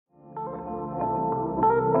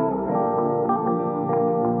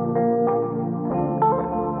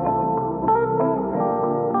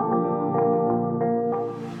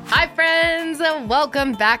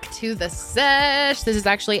welcome back to the Sesh. This is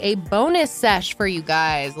actually a bonus sesh for you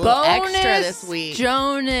guys. A little extra this week.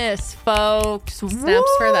 Jonas, folks.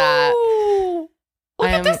 Snaps for that. Look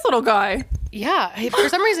at this little guy. Yeah. For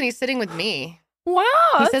some reason, he's sitting with me. Wow.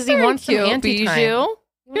 He says he wants some auntie time.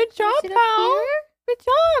 Good job, pal. Good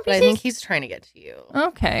job. But I think he's trying to get to you.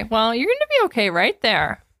 Okay. Well, you're going to be okay right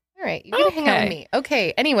there. All right. You get to hang out with me.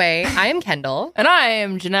 Okay. Anyway, I am Kendall. And I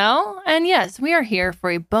am Janelle. And yes, we are here for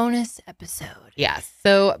a bonus episode. Yes.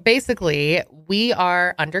 So basically, we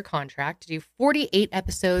are under contract to do 48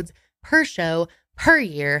 episodes per show per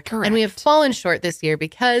year. Correct. And we have fallen short this year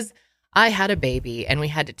because I had a baby and we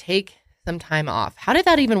had to take some time off. How did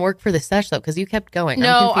that even work for the sesh, though? Because you kept going.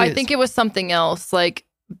 No, I think it was something else. Like,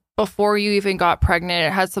 before you even got pregnant,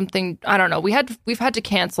 it had something, I don't know. We've had to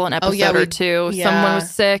cancel an episode or two. Yeah. Someone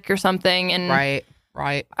was sick or something. And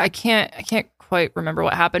right. I can't quite remember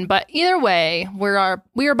what happened. But either way, we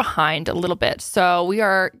are behind a little bit. So we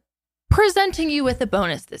are presenting you with a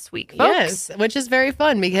bonus this week, folks. Yes, which is very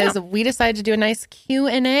fun because we decided to do a nice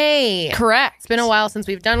Q&A. Correct. It's been a while since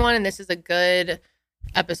we've done one, and this is a good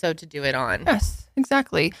episode to do it on. Yes,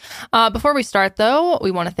 exactly. Before we start, though,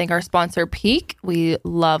 we want to thank our sponsor, Peak. We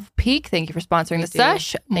love Peak. Thank you for sponsoring the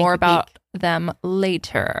sesh. More about them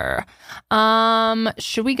later.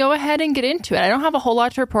 Should we go ahead and get into it? I don't have a whole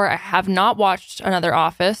lot to report. I have not watched another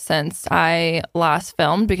Office since I last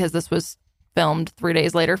filmed because this was filmed 3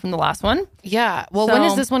 days later from the last one. Yeah. Well, when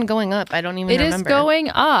is this one going up? I don't even remember. It is going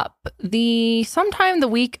up sometime the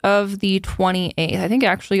week of the 28th. I think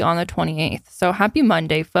actually on the 28th. So happy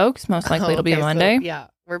Monday, folks. Most likely it'll be a Monday. So, yeah.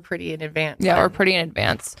 We're pretty in advance. Yeah, we're pretty in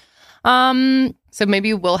advance. So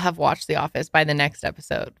maybe we'll have watched The Office by the next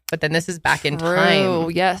episode, but then this is back in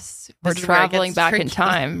time. Yes, we're traveling back in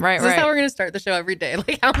time. Right. This is how we're going to start the show every day.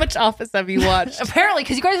 Like, how much Office have you watched? Apparently,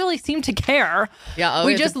 because you guys really seem to care. Yeah,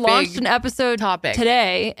 we just launched an episode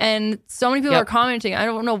today, and so many people are commenting. I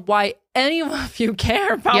don't know why any of you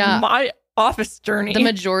care about my Office journey. The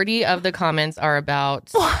majority of the comments are about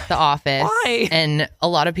The Office. Why? And a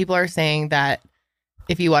lot of people are saying that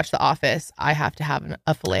if you watch The Office, I have to have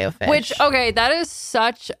a filet of fish. Which, okay, that is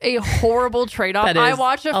such a horrible trade-off. I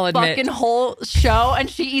watch a fucking whole show and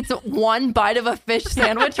she eats one bite of a fish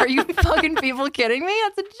sandwich. Are you fucking people kidding me?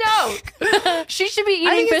 That's a joke. She should be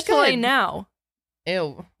eating fish fillet now.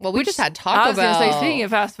 Ew. Well, we just had Taco Bell. I was going to say, speaking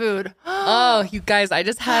of fast food. Oh, you guys, I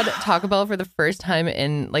just had Taco Bell for the first time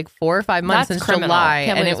in like 4 or 5 months since July.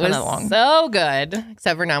 And it was so good.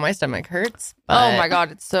 Except for now my stomach hurts. Oh my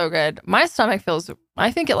God, it's so good. My stomach feels,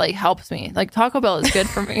 I think it like helps me. Like Taco Bell is good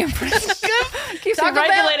for me. Keeps me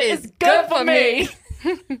regulated. It's good for me.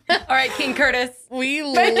 All right, King Curtis. We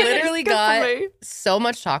literally got so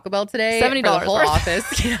much Taco Bell today. $70 for the whole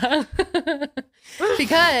office. Yeah.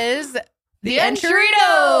 Because the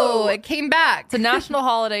Enchilado, it came back. It's a national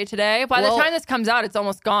holiday today. By the time this comes out, it's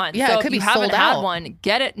almost gone. Yeah, so it could if be you haven't sold had out. one,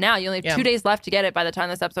 get it now. You only have 2 days left to get it by the time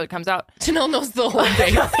this episode comes out. Janelle knows the whole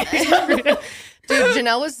thing. Dude,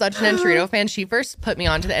 Janelle was such an Enchilado fan. She first put me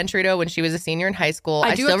onto the Enchilado when she was a senior in high school.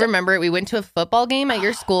 I still remember it. We went to a football game at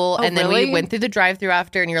your school, and then we went through the drive-thru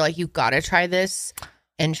after, and you're like, you gotta try this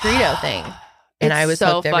Enchilado thing. And I was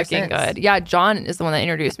so fucking good. Yeah, John is the one that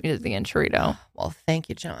introduced me to the Enchilado. Well, thank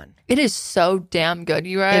you, John. It is so damn good,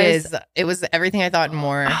 you guys. It was everything I thought and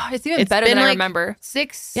more. It's even better than I remember.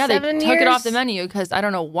 6, yeah, 7 they years. took it off the menu because I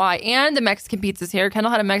don't know why. And the Mexican pizza's here.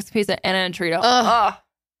 Kendall had a Mexican pizza and an Enchilado.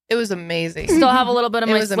 It was amazing. Still have a little bit of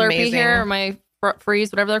my Slurpee here, or my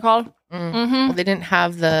freeze, whatever they're called. Well, they didn't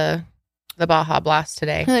have the Baja Blast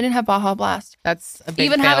today. No, they didn't have Baja Blast. That's a big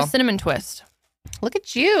even fail. have a cinnamon twist. Look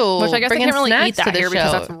at you. Which I guess I can't really eat that here show.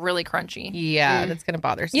 because that's really crunchy. Yeah, that's going to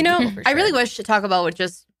bother some people. You know, for sure. I really wish Taco Bell would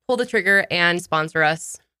just pull the trigger and sponsor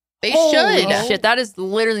us. They should. Shit, that is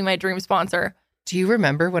literally my dream sponsor. Do you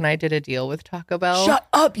remember when I did a deal with Taco Bell? Shut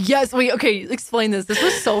up. Yes. Wait, okay, explain this. This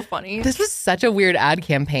was so funny. This was such a weird ad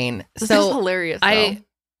campaign. This is hilarious, though. I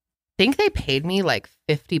think they paid me like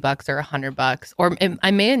 $50 or $100, or I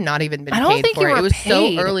may have not even been paid for it. It was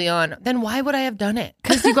so early on. Then why would I have done it?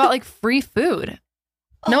 Because you got like free food.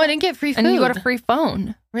 No, I didn't get free food. And you got a free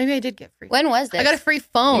phone. Maybe I did get free. When was this? I got a free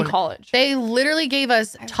phone in college. They literally gave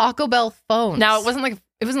us Taco Bell phones. Now it wasn't like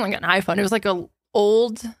an iPhone. It was like a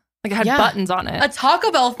old, like it had buttons on it. A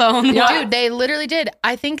Taco Bell phone. Yeah. Dude, they literally did.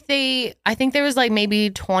 I think there was like maybe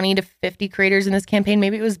 20 to 50 creators in this campaign.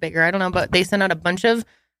 Maybe it was bigger. I don't know. But they sent out a bunch of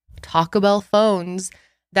Taco Bell phones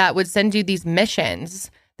that would send you these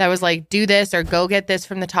missions that was like, do this or go get this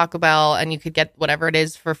from the Taco Bell, and you could get whatever it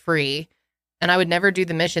is for free. and I would never do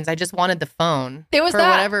the missions. I just wanted the phone. It was for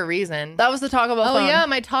whatever reason. That was the Taco Bell phone. Oh yeah,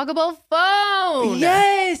 my Taco Bell phone.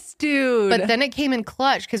 Yes, dude. But then it came in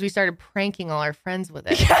clutch because we started pranking all our friends with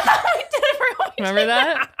it. I did. Remember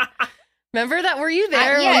that? Remember that? Were you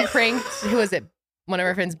there when yes. we pranked? Who was it? One of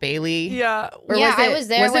our friends, Bailey. Yeah. Or Yeah, was it, I was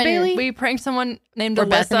there Was when- it Bailey? We pranked someone named Or Alyssa.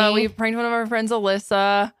 Bethany. We pranked one of our friends,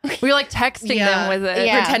 Alyssa. We were like texting them with it.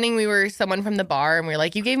 Yeah. Pretending we were someone from the bar, and we were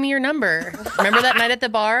like, "You gave me your number." Remember that night at the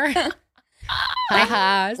bar?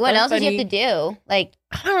 Haha, What so else did you funny. have to do? Like,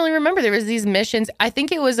 I don't really remember. There was these missions. I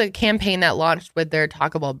think it was a campaign that launched with their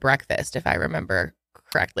Taco Bell breakfast, if I remember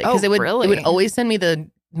correctly. Because Oh, it would really? always send me the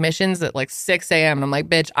missions at like 6 a.m. And I'm like,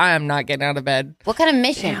 bitch, I am not getting out of bed. what kind of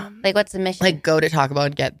mission? Damn. Like, what's the mission? Like, go to Taco Bell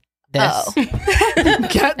and get this. Oh.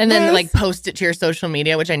 And then like post it to your social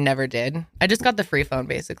media, which I never did. I just got the free phone,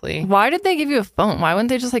 basically. Why did they give you a phone? Why wouldn't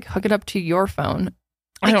they just like hook it up to your phone?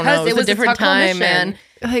 I don't know. Because It was a different Taco time, mission. man.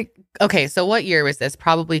 Like, Okay, so what year was this?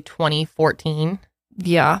 Probably 2014.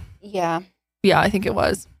 yeah. Yeah. Yeah, I think it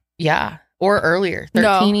was. Yeah. Or earlier.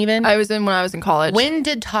 13 even. I was when I was in college. When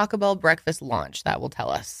did Taco Bell breakfast launch? That will tell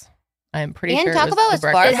us. I'm pretty And sure Taco it Bell was is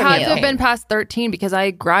the far it breakfast from had you. to have campaign. been past 13 because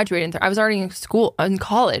I graduated. I was already in school, in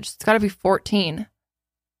college. It's got to be 14.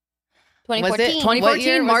 2014.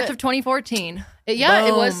 2014, was March it? of 2014. Yeah,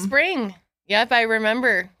 it was Boom. spring. Yep, I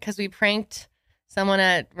remember because we pranked someone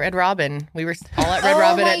at Red Robin. We were all at Red Oh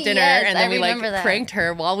Robin my at dinner, yes, and then I we like remember that. pranked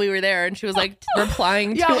her while we were there, and she was like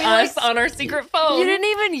replying Yeah, to we, us like, on our secret phone. You didn't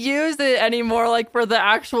even use it anymore, like for the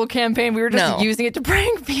actual campaign. We were just No. using it to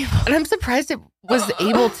prank people. And I'm surprised it was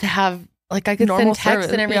able to have like I could Normal send text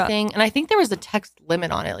service, and yeah. everything, and I think there was a text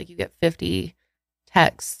limit on it. Like you get 50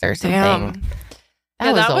 texts or something. Damn.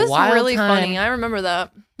 That was a wild really time. funny. I remember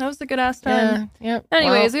that. That was a good ass time. Yeah. Yep.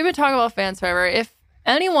 Anyways, we've been talking about fans forever. If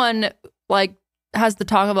anyone like has the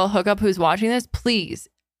Taco Bell hookup who's watching this, please,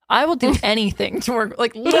 I will do anything to work.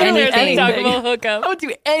 Like literally anything. hookup. I would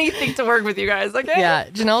do anything to work with you guys. Okay. Yeah,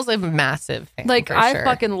 Janelle's a massive fan. Like for I sure.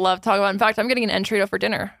 fucking love Taco Bell. In fact, I'm getting an entrito for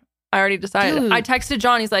dinner. I already decided. Dude. I texted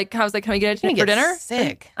John. He's like, "I was like, can we get I'm it gonna for get dinner?"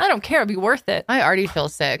 sick. I don't care. It'd be worth it. I already feel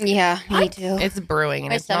sick. Yeah, me too. It's brewing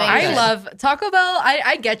and My it's not. stomach good. is- good. I love Taco Bell.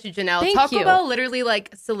 I get you, Janelle. Thank Taco you. Bell literally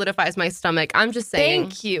like solidifies my stomach. I'm just saying.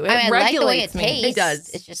 Thank you. It I mean, I like the way regulates it me. tastes. It does.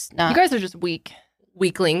 It's just You not. guys are just weak.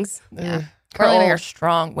 Weaklings Ugh. Carly and I Oh. are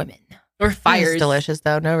strong women. or It's fires. delicious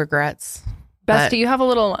though. No regrets. Bestie, you have a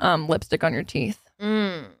little lipstick on your teeth.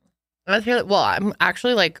 I feel well. I'm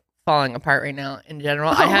actually like falling apart right now. In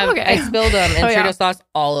general, I Oh, have okay. I spilled Oh, enchilada yeah. sauce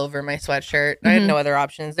all over my sweatshirt. I had Mhm. no other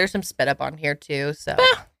options. There's some spit up on here too. So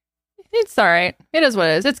It's all right. It is what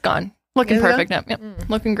it is. It's gone. Looking Is it? perfect now. Yep.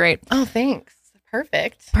 Looking great. oh, thanks.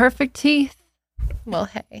 Perfect. Perfect teeth. Well,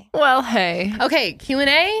 hey. Well, hey. Okay,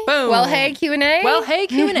 Q&A. Boom. Well, hey, Q&A. Well, hey,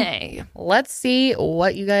 Q&A. Let's see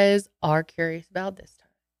what you guys are curious about this time.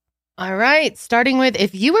 All right, starting with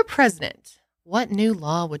if you were president, what new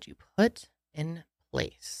law would you put in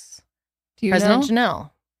place? Do you President know?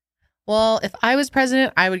 Janelle. Well, if I was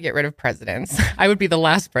president, I would get rid of presidents. I would be the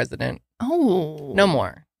last president. Oh. No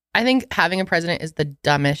more. I think having a president is the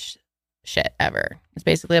dumbest shit ever. It's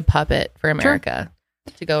basically a puppet for America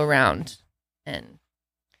to go around and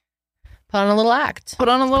put on a little act. Put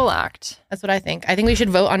on a little act. That's what I think. I think we should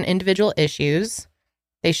vote on individual issues.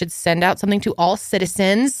 They should send out something to all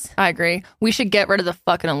citizens. I agree. We should get rid of the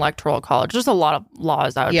fucking electoral college. There's a lot of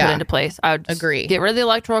laws I would Yeah. put into place. I would just Agree. get rid of the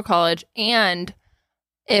electoral college. And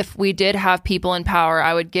if we did have people in power,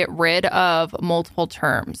 I would get rid of multiple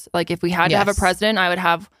terms. Like if we had to have a Yes. president, I would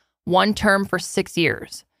have one term for 6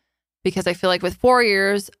 years. Because I feel like with 4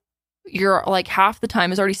 years, you're like half the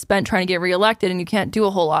time is already spent trying to get reelected and you can't do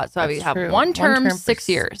a whole lot. So I would That's have true. one term, for 6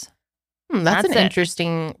 years. That's That's an it.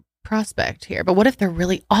 interesting prospect here. But what if they're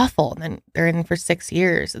really awful and then they're in for 6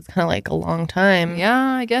 years? It's kind of like a long time. Yeah,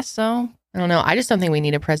 I guess so. I don't know. I just don't think we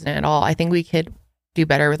need a president at all. I think we could do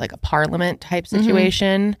better with like a parliament type Mhm.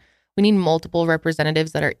 situation. We need multiple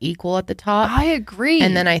representatives that are equal at the top. I agree.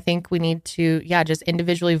 And then I think we need to, just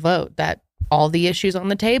individually vote that all the issues on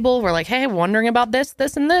the table, we're like, hey, wondering about this,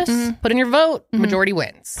 this, and this. Mhm. Put in your vote. Mhm. Majority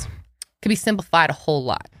wins. Could be simplified a whole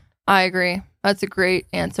lot. I agree. That's a great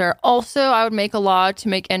answer. Also, I would make a law to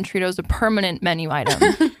make entritos a permanent menu item.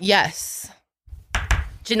 Yes.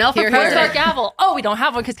 Janelle for Here, Where's here. our gavel? Oh, we don't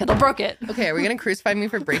have one because Kendall broke it. Okay, are we going to crucify me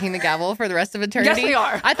for breaking the gavel for the rest of eternity? Yes, we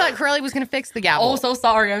are. I thought Corelli was going to fix the gavel. Oh, so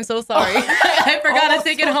sorry. I'm so sorry. I forgot to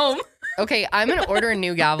take it home. Okay, I'm going to order a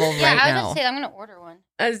new gavel Yeah, right I was now. gonna say I'm gonna order one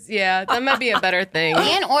Yeah, that might be a better thing.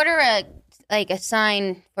 and order a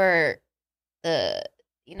sign for the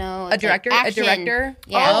a director. Like a director.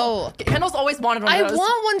 Yeah. Oh, Kendall's always wanted one of those. I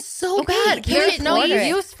want one so bad. There's no order it.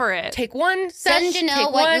 use for it. Take one. Send Sesh, Janelle take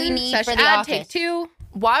what one. we need Sesh, for the add, office. take two.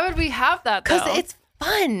 Why would we have that, though? Because it's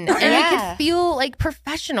fun and we Yeah. can feel like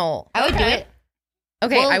professional. I would do it.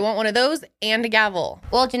 Okay, Well- I want one of those and a gavel.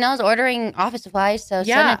 Well, Janelle's ordering office supplies, so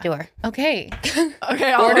Yeah. send it to her. Okay.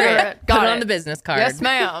 Okay, I'll order it. Got Put it it on the business card. Yes,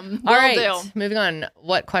 ma'am. All Will right. do. Moving on.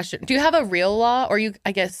 What question? Do you have a real law or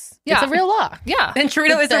I guess Yeah. it's a real law. Yeah. And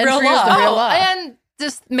Torito is a And real Torito's law. the real law. And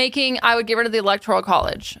just I would get rid of the electoral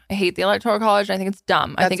college. I hate the electoral college. I think it's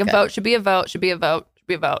dumb. I That's think a good. vote should be a vote, should be a vote, should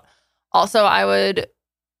be a vote. Also, I would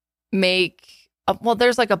make,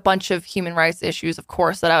 there's like a bunch of human rights issues, of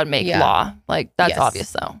course, that I would make Yeah. law. Like, that's Yes.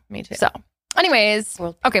 obvious, though. Me too. So, anyways,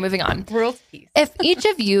 World okay, moving on. World peace. If each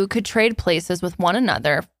of you could trade places with one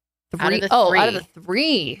another, Out of the out of the three.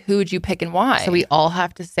 three, who would you pick and why? So we all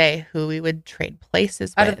have to say who we would trade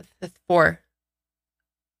places Out with. of the four.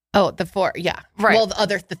 Oh, the four. Yeah. Right. Well, the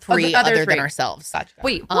three other other three. than ourselves. Gotcha.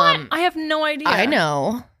 Wait, what? Um, I have no idea. I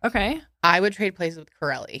know. Okay. I would trade places with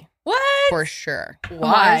Corelli What? for sure.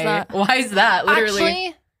 Why is that? Why is that? Literally.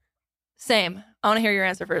 Actually, same. I want to hear your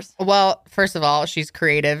answer first. Well, first of all, she's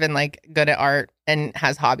creative and like good at art and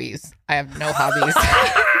has hobbies. I have no hobbies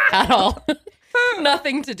at all.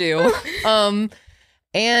 Nothing to do.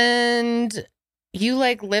 And you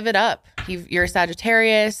like live it up. You're a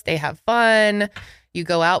Sagittarius. They have fun. You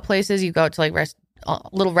go out places. You go out to like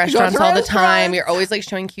little restaurants all the time. restaurants? You're always like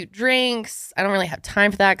showing cute drinks. I don't really have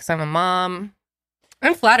time for that because I'm a mom.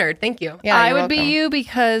 I'm flattered. Thank you. Yeah, I you're would be welcome. you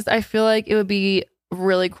because I feel like it would be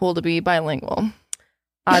really cool to be bilingual.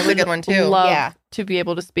 That's I a would good one too. Love Yeah. to be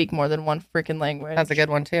able to speak more than one freaking language. That's a good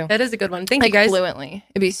one too. That is a good one. Thank like you guys. fluently.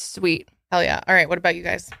 It'd be sweet. Hell yeah. All right. What about you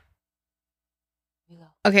guys?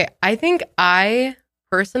 Okay, I think I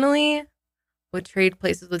personally would trade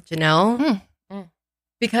places with Janelle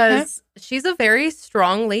because she's a very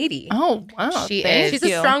strong lady. Oh wow, She thank is. She's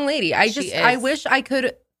you. a strong lady. I is. wish I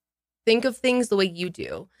could think of things the way you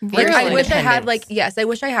do. Really? Like I wish I had Independence. I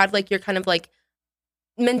wish I had like your kind of like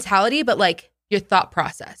mentality, but like your thought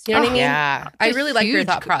process. You know what I mean? Yeah. I Just really like your huge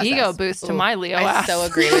thought process. Ego boost to Ooh, my Leo I ass. so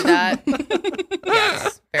agree with that.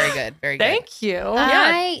 Yes. Very good. Very good. Thank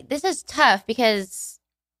you. This is tough because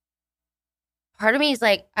part of me is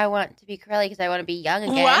like, I want to be Corelli because I want to be young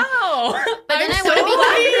again. Wow. But then I want to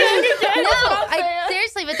be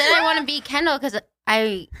seriously. But then I want to be Kendall because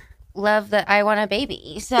I love that I want a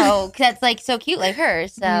baby. So 'cause that's like so cute, like her.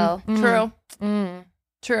 So True. Mm.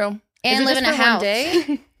 True. and it live just in a for one house.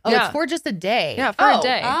 day? Oh, Yeah. it's for just a day. Yeah, for a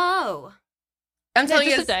day. Oh, I'm telling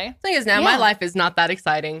you, just a day. thing is now Yeah. my life is not that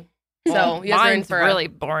exciting. So you guys are in Mine's for really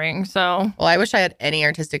boring. So Well, I wish I had any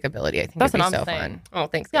artistic ability. I think That's it'd be what I'm so saying. fun. Oh,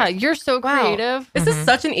 thanks. yeah, guys. you're so Wow. creative. This is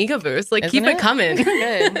such an ego boost. Like, Isn't keep it it? coming.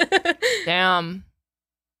 Good. Damn.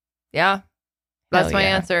 Yeah. That's Hell my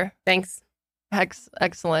yeah. answer. Thanks.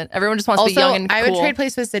 Excellent. Everyone just wants to be Also, young and I cool. would trade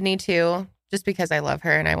place with Sydney too, just because I love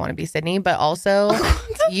her and I want to be Sydney. But also,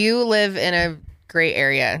 you live in a great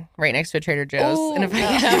area right next to a Trader Joe's. Ooh, and if I yeah.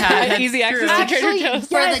 can have That's easy true. access to actually, Trader Joe's.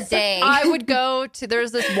 for the day. I would go to,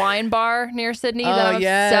 there's this wine bar near Sydney that Oh, I'm obsessed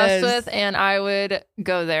yes. with, and I would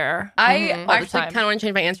go there. I Mhm. All the actually time. kind of want to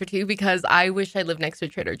change my answer too because I wish I lived next to a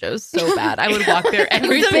Trader Joe's so bad. I would walk there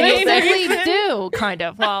every You single basically day. do, kind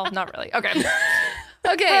of. Well, not really. Okay.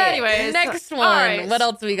 Okay. Anyways, next all one. right. What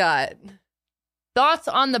else we got? Thoughts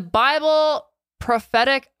on the Bible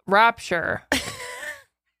prophetic rapture?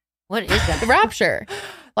 what is that? The rapture.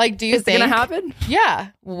 Like, do you Is it think going to happen? Yeah.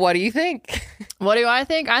 What do you think? What do I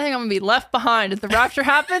think? I think I'm going to be left behind. If the rapture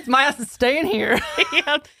happens, my ass is staying here.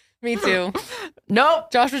 Yeah, me too.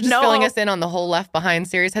 Nope. Josh was just No. filling us in on the whole Left Behind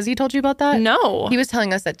series. Has he told you about that? No. He was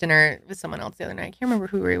telling us at dinner with someone else the other night. I can't remember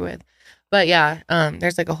who we were with. But yeah,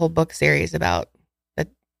 there's like a whole book series about that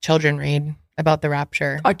children read about the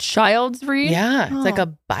rapture. A child's read? Yeah, it's like Oh.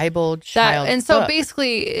 a Bible child. And so book.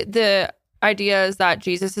 basically, the idea is that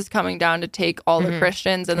Jesus is coming down to take all the Mhm.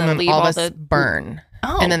 Christians and and then then leave all all of us the burn,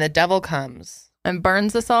 Oh, and then the devil comes. and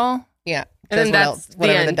burns us all. Yeah, And then does that's the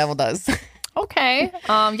whatever the end. devil does. Okay.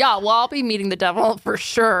 Yeah. Well, I'll be meeting the devil for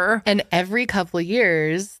sure. And every couple of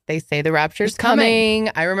years, they say the rapture's It's coming.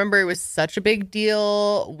 coming. I remember it was such a big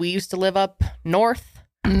deal. We used to live up north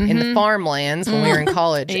in the Mhm. farmlands when we were in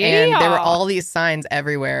college, and there were Yeah. all these signs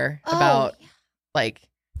everywhere about like,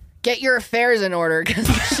 get your affairs in order because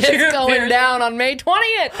shit's going down on May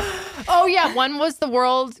 20th. Oh yeah. When was the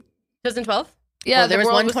world? 2012? Yeah, Well, there the was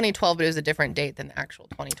world one 2012, but it was a different date than the actual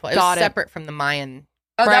 2012. It Got was it. separate from the Mayan,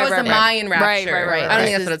 Oh, Right, that was right, the right. Mayan rapture. Right. I don't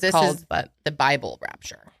think This that's what is- it's this called, is but the Bible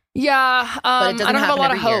rapture. Yeah. But it I doesn't don't have a happen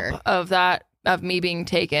lot of every hope year. of that, of me being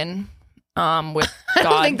taken. With I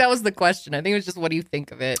don't think that was the question. I think it was just, what do you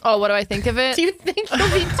think of it? Oh, what do I think of it? Do you think you'll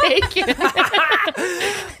be taken?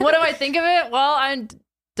 What do I think of it? Well,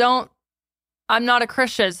 I'm not a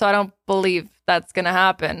Christian, so I don't believe that's going to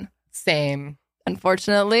happen. Same.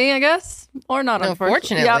 Unfortunately, I guess. Or not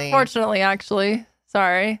unfortunately. Yeah, fortunately, actually.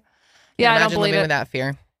 Sorry. Yeah, I don't believe it. With that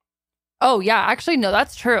fear. Oh, yeah. Actually, no,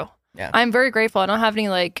 that's true. Yeah. I'm very grateful. I don't have any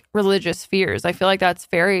like religious fears. I feel like that's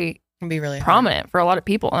very can be really prominent for a lot of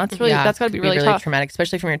people. And that's got to be really tough. Traumatic,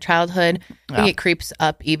 especially from your childhood. I think it creeps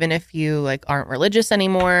up even if you like aren't religious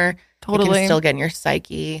anymore. Totally. It can still get in your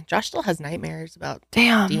psyche. Josh still has nightmares about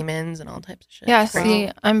demons and all types of shit. Yeah, see,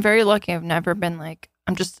 I'm very lucky. I've never been like,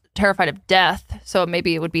 I'm just terrified of death. So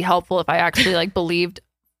maybe it would be helpful if I actually like believed,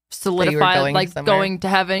 solidified, like going to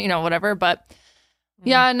heaven, whatever. But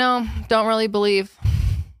yeah, no, don't really believe.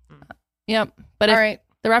 Yep. But if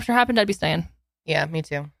the rapture happened, I'd be staying. Yeah, me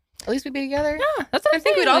too. At least we'd be together. Yeah, that's what I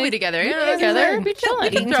think. We'd all be together. Yeah, together. Be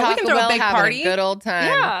chilling. We can throw a big party. A good old time.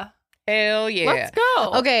 Yeah. Hell yeah. Let's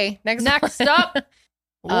go. Okay, next up.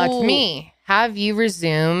 To me, have you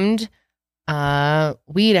resumed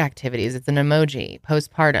weed activities? It's an emoji.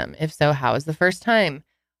 Postpartum. If so, how was the first time?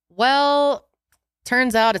 Well,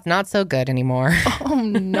 turns out it's not so good anymore. Oh,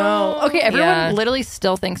 no. Okay, everyone literally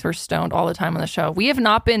still thinks we're stoned all the time on the show. We have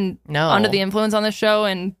not been under the influence on the show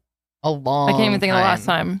in a long time. I can't even think of the last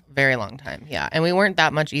time. Very long time, yeah. And we weren't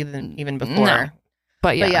that much even before. No.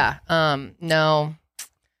 But yeah. No.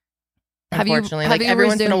 Unfortunately, have you every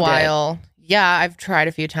once in a while. It? Yeah, I've tried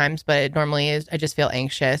a few times, but it normally is, I just feel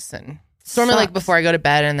anxious and it's normally like before I go to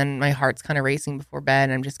bed and then my heart's kind of racing before bed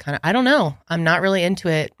and I'm just kind of, I don't know. I'm not really into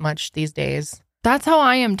it much these days. That's how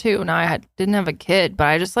I am too. Now I didn't have a kid, but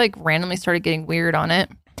I just like randomly started getting weird on it.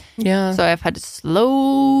 Yeah. So I've had to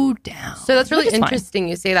slow down. So that's really interesting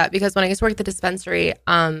you say that because when I used to work at the dispensary,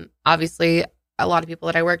 obviously a lot of people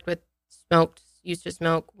that I worked with used to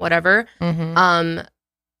smoke, whatever. Mm-hmm.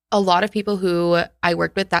 A lot of people who I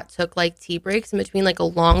worked with that took like tea breaks in between, like a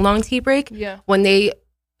long tea break. Yeah. When they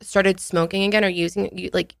started smoking again or using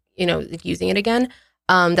it again,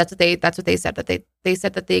 that's what they said, that they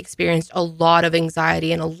said that they experienced a lot of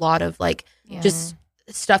anxiety and a lot of like just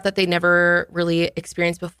stuff that they never really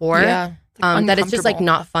experienced before. Yeah. That it's just like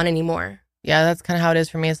not fun anymore. Yeah, that's kind of how it is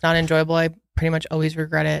for me. It's not enjoyable. I pretty much always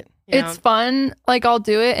regret it. Yeah. It's fun. Like I'll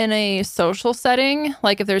do it in a social setting.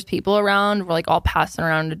 Like if there's people around, we're like all passing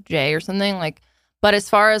around a J or something. Like, but as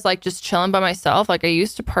far as like just chilling by myself, like I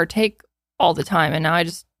used to partake all the time, and now I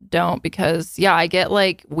just don't because I get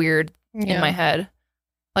like weird in my head.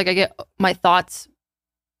 Like I get my thoughts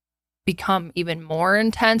become even more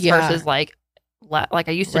intense versus like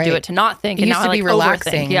I used to do it to not think. It and used now to be like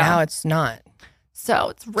relaxing. Overthink. Yeah. Now it's not. So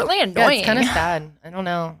it's really annoying. It's kind of sad. I don't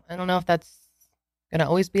know if that's gonna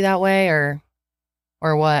always be that way or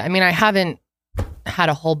what. I mean, I haven't had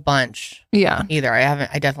a whole bunch either.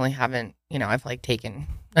 I definitely haven't, I've like taken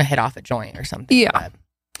a hit off a joint or something.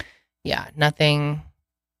 Nothing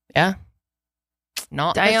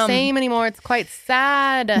not the same anymore. It's quite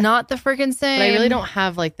sad. Not the freaking same. But I really don't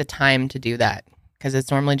have like the time to do that because it's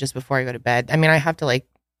normally just before I go to bed. I mean, I have to like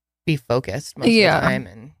be focused most of the time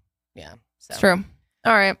and so. It's true.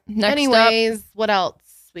 All right. Anyways, what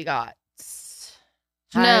else we got?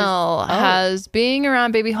 Janelle, has being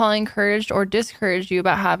around baby Holly encouraged or discouraged you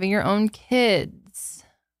about having your own kids?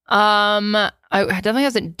 It definitely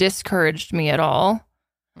hasn't discouraged me at all.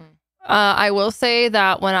 I will say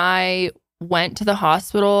that when I went to the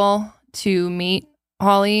hospital to meet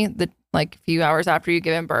Holly, like a few hours after you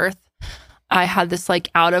given birth, I had this like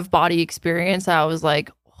out of body experience. I was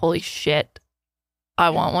like, holy shit, I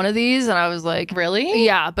want one of these. And I was like, really?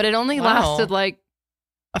 Yeah, but it only lasted like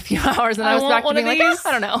a few hours, and I was back to being like,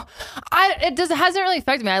 I don't know. It hasn't really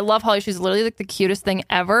affected me. I love Holly. She's literally like the cutest thing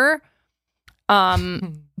ever.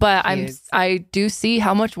 But I do see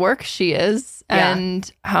how much work she is and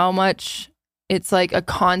how much it's like a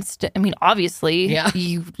constant. I mean, obviously,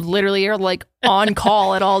 you literally are like on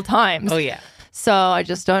call at all times. Oh yeah. So I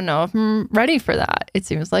just don't know if I'm ready for that. It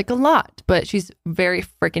seems like a lot, but she's very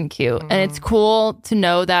freaking cute, and it's cool to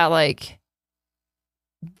know that like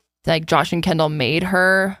Josh and Kendall made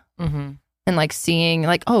her and like seeing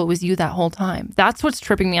like, oh, it was you that whole time. That's what's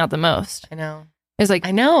tripping me out the most. I know. It's like,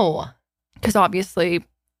 I know. Because obviously,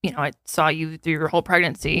 I saw you through your whole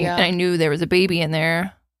pregnancy and I knew there was a baby in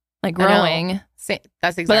there like growing. That's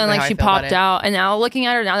exactly But then like how she I feel popped about it. out, and now looking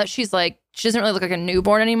at her now that she's like, she doesn't really look like a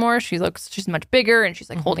newborn anymore. She's much bigger, and she's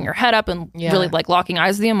like holding her head up and really like locking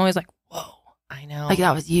eyes with you. I'm always like, whoa. I know. Like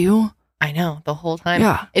that was you? I know, the whole time.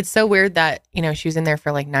 Yeah. It's so weird that, she was in there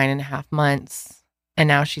for like 9.5 months and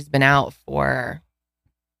now she's been out for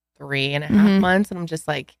 3.5 months. And I'm just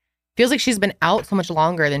like, Feels like she's been out so much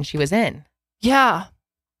longer than she was in. Yeah.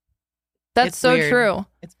 That's It's so weird. true.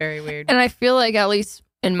 It's very weird. And I feel like, at least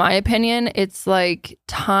in my opinion, it's like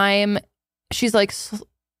time. She's like,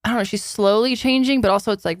 I don't know, she's slowly changing, but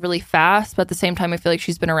also it's like really fast. But at the same time, I feel like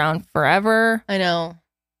she's been around forever. I know.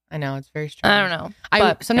 It's very strange. I don't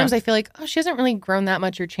know. Sometimes I feel like, oh, she hasn't really grown that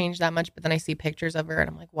much or changed that much. But then I see pictures of her and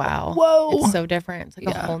I'm like, wow. Whoa. It's so different. It's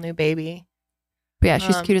like a whole new baby. But yeah,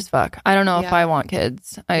 she's cute as fuck. I don't know if I want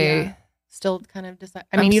kids. I still kind of decide.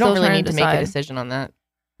 I mean, you don't really need to make a decision on that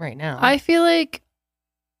right now. I feel like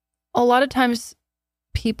a lot of times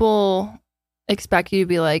people expect you to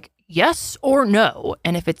be like, yes or no.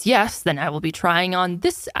 And if it's yes, then I will be trying on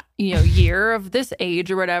this, year of this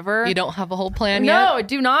age or whatever. You don't have a whole plan yet? No, I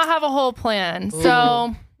do not have a whole plan. Ooh.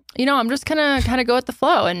 So, I'm just gonna kind of go with the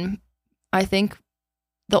flow. And I think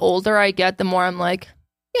the older I get, the more I'm like,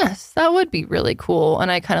 yes, that would be really cool. And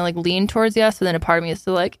I kind of like lean towards yes. But then a part of me is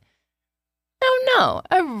still like, I don't know.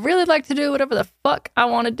 I really like to do whatever the fuck I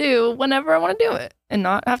want to do whenever I want to do it and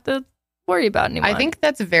not have to worry about it anymore. I think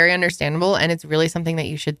that's very understandable. And it's really something that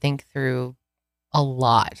you should think through a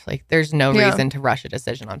lot. Like, there's no reason to rush a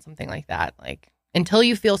decision on something like that. Like, until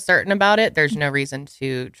you feel certain about it, there's no reason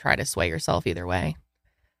to try to sway yourself either way.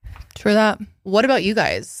 True that. What about you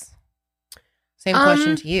guys? Same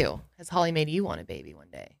question to you. Has Holly made you want a baby one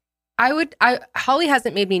day? Holly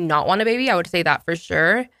hasn't made me not want a baby. I would say that for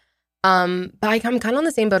sure. But I'm kind of on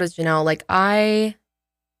the same boat as Janelle. Like, I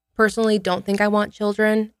personally don't think I want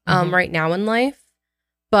children right now in life,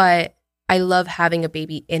 but I love having a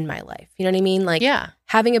baby in my life. You know what I mean? Like,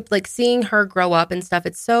 having seeing her grow up and stuff.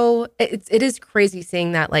 It is crazy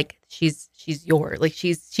seeing that, like, she's yours, like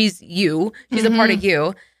she's you, she's a part of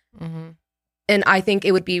you. Mm-hmm. And I think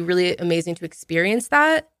it would be really amazing to experience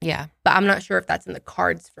that. Yeah. But I'm not sure if that's in the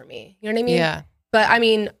cards for me. You know what I mean? Yeah. But I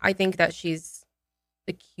mean, I think that she's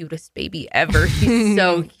the cutest baby ever.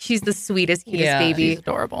 She's the sweetest, cutest baby. She's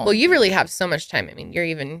adorable. Well, you really have so much time. I mean, you're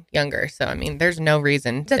even younger. So, I mean, there's no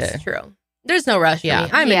reason to. That's true. There's no rush for me.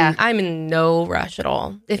 I'm in no rush at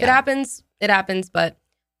all. If it happens, it happens, but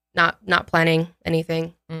not planning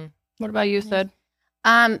anything. What about you, Sid?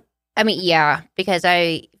 I mean, yeah, because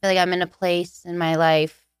I feel like I'm in a place in my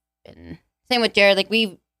life, and same with Jared. Like,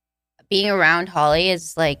 being around Holly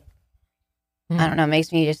is like, I don't know,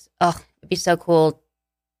 makes me just, it'd be so cool to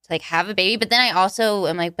like have a baby. But then I also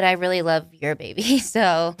am like, but I really love your baby,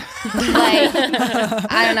 so like,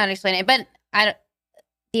 I don't know how to explain it. But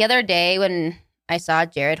the other day when I saw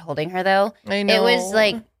Jared holding her, though, it was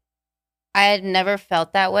like I had never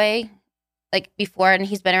felt that way like before, and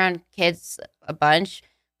he's been around kids a bunch.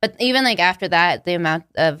 But even like after that, the amount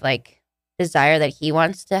of like desire that he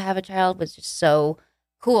wants to have a child was just so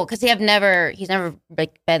cool because he's never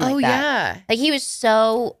like been like that. Yeah, like he was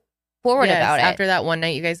so forward about it. After that one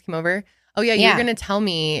night you guys came over. Oh yeah, you're gonna tell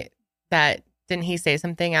me that. Didn't he say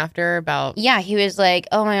something after about? Yeah, he was like,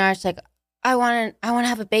 "Oh my gosh, like I want to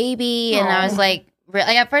have a baby," and I was like,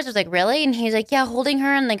 at first I was like, "Really?" And he's like, "Yeah, holding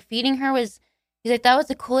her and like feeding her was." He's like, that was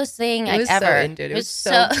the coolest thing ever. So into it. It was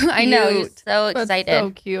so cute. I know. He was so excited. That's so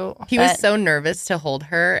cute. He was so nervous to hold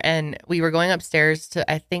her, and we were going upstairs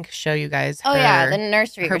to, I think, show you guys. The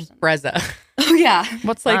nursery. Her Brezza. Oh yeah.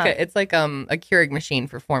 What's like it's like a Keurig machine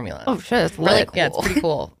for formula. Oh shit, it's really cool. Yeah, it's pretty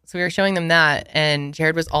cool. So we were showing them that, and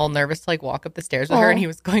Jared was all nervous to like walk up the stairs with her, and he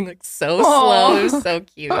was going like so slow. It was so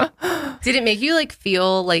cute. Did it make you like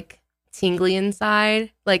feel like tingly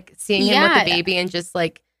inside, like seeing him with the baby and just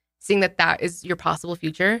like seeing that is your possible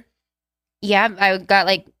future? Yeah, I got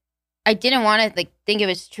like, I didn't want to like think it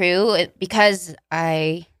was true because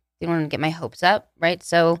I didn't want to get my hopes up, right?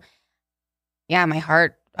 So, yeah, my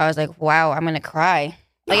heart, I was like, wow, I'm going to cry.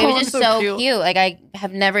 Like, it was just so cute. Like, I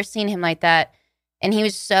have never seen him like that. And he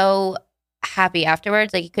was so happy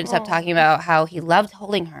afterwards. Like, he couldn't stop talking about how he loved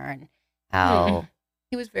holding her and how...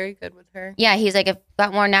 He was very good with her. Yeah, he's like, it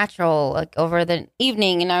got more natural like over the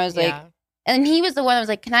evening. And I was like... And he was the one that was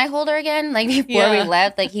like, can I hold her again? Like, before we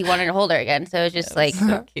left, like, he wanted to hold her again. So it was just like...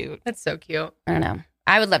 so cute. That's so cute. I don't know.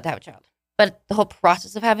 I would love to have a child. But the whole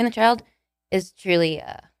process of having the child is truly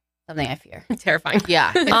something I fear. Terrifying.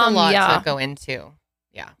 Yeah. It's a lot to go into.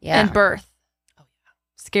 Yeah. And birth. Oh, yeah.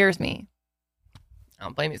 Scares me. I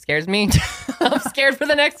don't blame you. It scares me. I'm scared for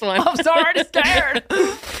the next one. I'm so already scared.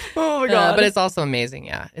 Oh, my God. But it's also amazing.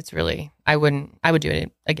 Yeah. It's really... I would do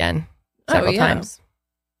it again several times.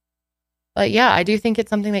 But yeah, I do think it's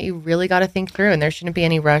something that you really got to think through, and there shouldn't be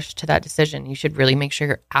any rush to that decision. You should really make sure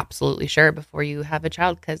you're absolutely sure before you have a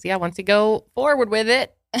child, because once you go forward with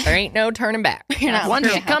it, there ain't no turning back. Once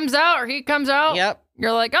she comes out or he comes out,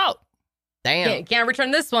 you're like, oh, damn, can't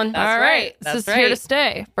return this one. All right, this is here to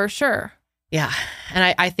stay for sure. Yeah.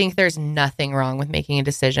 And I think there's nothing wrong with making a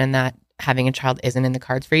decision that having a child isn't in the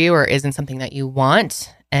cards for you or isn't something that you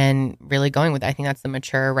want and really going with it. I think that's the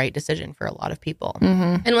mature, right decision for a lot of people.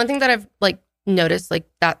 Mm-hmm. And one thing that I've like noticed like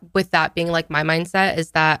that with that being like my mindset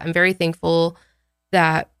is that I'm very thankful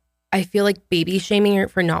that I feel like baby shaming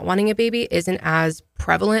for not wanting a baby isn't as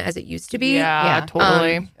prevalent as it used to be. Yeah,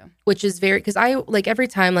 totally. Which is very, because I like every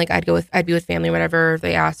time like I'd be with family, whatever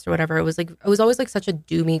they asked or whatever, it was always like such a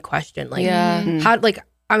doomy question. Like how like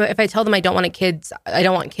if I tell them I don't want kids, and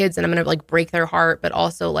I'm gonna like break their heart, but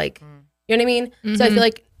also like you know what I mean. Mm-hmm. So I feel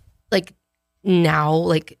like now,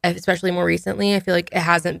 like especially more recently, I feel like it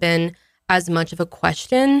hasn't been as much of a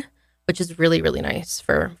question, which is really really nice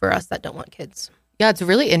for us that don't want kids. Yeah, it's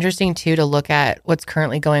really interesting too to look at what's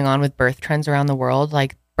currently going on with birth trends around the world.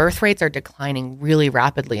 Like birth rates are declining really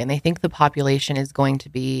rapidly, and they think the population is going to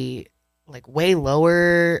be like way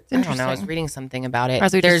lower. I don't know. I was reading something about it.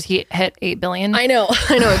 As we just hit 8 billion. I know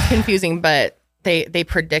it's confusing, but they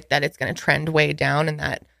predict that it's going to trend way down, and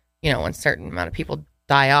that when a certain amount of people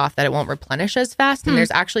die off, that it won't replenish as fast. And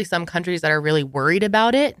there's actually some countries that are really worried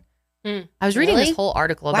about it. I was reading this whole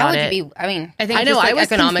article about it. I know. Like I was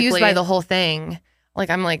confused by the whole thing. Like,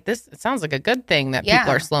 I'm like, it sounds like a good thing that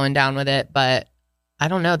people are slowing down with it, but I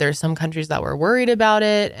don't know. There's some countries that were worried about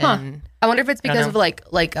it, and I wonder if it's because of like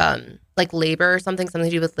labor or something to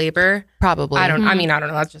do with labor. Probably. I mean, I don't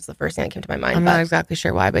know. That's just the first thing that came to my mind. I'm not exactly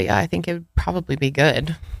sure why, but yeah, I think it would probably be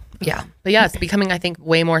good. Yeah, but yeah, it's becoming, I think,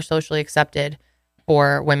 way more socially accepted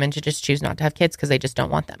for women to just choose not to have kids because they just don't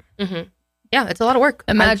want them. Mm-hmm. Yeah, it's a lot of work.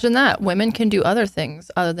 Imagine that women can do other things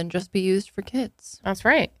other than just be used for kids. That's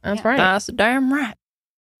right. That's right. That's damn right.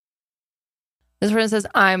 This person says,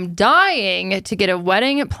 I'm dying to get a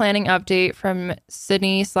wedding planning update from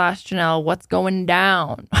Sydney/Janelle. What's going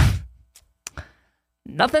down?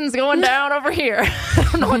 Nothing's going down over here. I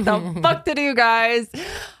don't know what the fuck to do, guys.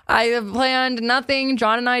 I have planned nothing.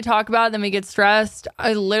 John and I talk about it, then we get stressed.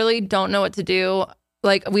 I literally don't know what to do.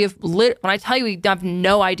 Like, we have when I tell you we have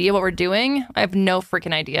no idea what we're doing, I have no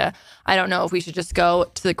freaking idea. I don't know if we should just go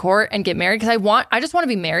to the court and get married, because I just want to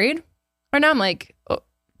be married. Right now I'm like,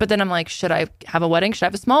 but then I'm like, should I have a wedding? Should I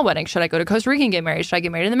have a small wedding? Should I go to Costa Rica and get married? Should I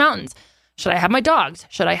get married in the mountains? Should I have my dogs?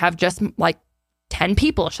 Should I have just like 10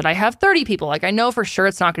 people? Should I have 30 people? Like, I know for sure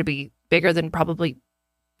it's not going to be bigger than probably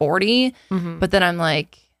 40. But then I'm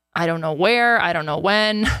like, I don't know where. I don't know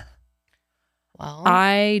when. Well,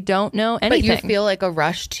 I don't know anything. But you feel like a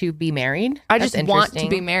rush to be married? I just want to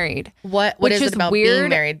be married. What is it about being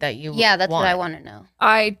married that you that's want? What I want to know.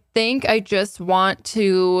 I think I just want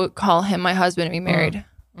to call him my husband and be married.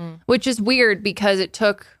 Which is weird because it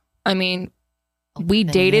took, we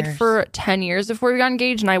dated for 10 years before we got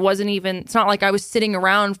engaged, and I wasn't even, it's not like I was sitting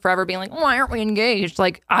around forever being like, why aren't we engaged?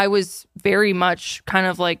 Like, I was very much kind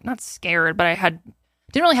of like, not scared, but didn't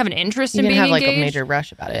really have an interest in being engaged. You didn't have like a major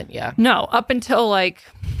rush about it, yeah. No, up until like,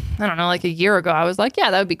 I don't know, like a year ago, I was like, yeah,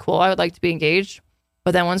 that would be cool. I would like to be engaged.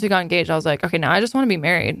 But then once we got engaged, I was like, okay, now I just want to be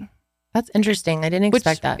married. That's interesting. I didn't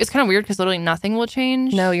expect that. It's kind of weird because literally nothing will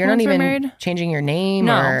change. No, you're not even changing your name.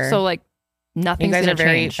 No, so like nothing's going to change. You guys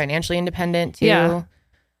are very financially independent too. Yeah.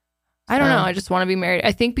 I don't know. I just want to be married.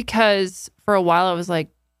 I think because for a while I was like,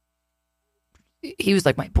 he was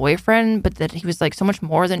like my boyfriend, but that he was like so much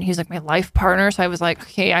more than he was like my life partner. So I was like,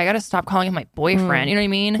 okay, I got to stop calling him my boyfriend. You know what I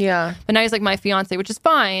mean? Yeah. But now he's like my fiance, which is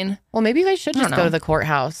fine. Well, maybe you guys should just go to the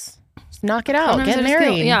courthouse. Just knock it out. Get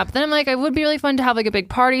married. Yeah. But then I'm like, it would be really fun to have like a big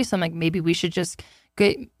party. So I'm like, maybe we should just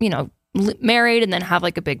get, married and then have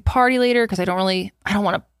like a big party later. Cause I don't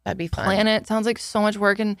want to That'd be fun. Plan it. Sounds like so much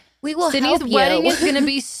work. And we will Sydney's help you. wedding is going to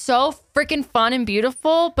be so freaking fun and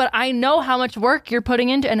beautiful. But I know how much work you're putting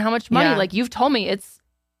into and how much money. Like you've told me, it's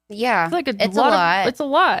like it's a lot. It's a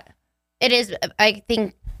lot. It is. I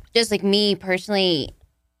think just like me personally,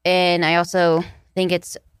 and I also think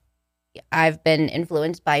I've been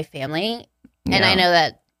influenced by family, and I know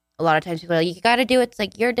that a lot of times people are like, you got to do it's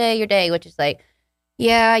like your day, which is like,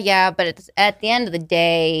 yeah. But it's at the end of the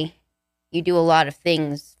day, you do a lot of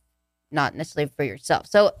things, not necessarily for yourself.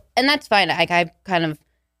 So, and that's fine. Like I kind of,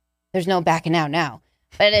 there's no backing out now.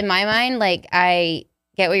 But in my mind, like I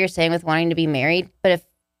get what you're saying with wanting to be married. But if,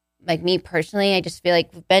 like me personally, I just feel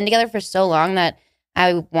like we've been together for so long that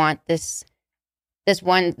I want this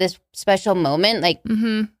special moment, like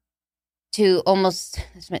to almost,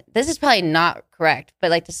 this is probably not correct,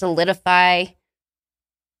 but like to solidify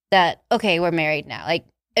that, okay, we're married now. Like,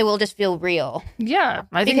 it will just feel real. Yeah,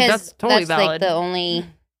 I think that's totally valid. Like the only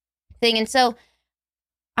thing. And so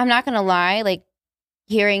I'm not going to lie, like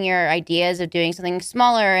hearing your ideas of doing something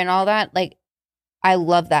smaller and all that, like I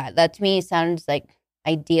love that. That to me sounds like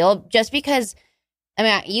ideal just because I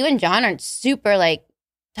mean, you and John aren't super like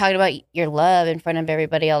talking about your love in front of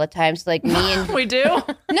everybody all the time. So like me and we do. No,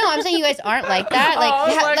 I'm saying you guys aren't like that.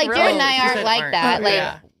 Like, like Jared and I aren't like that.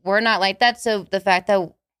 Like we're not like that. So the fact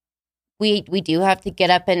that we do have to get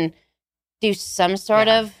up and do some sort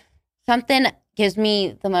of something gives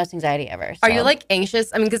me the most anxiety ever. So. Are you like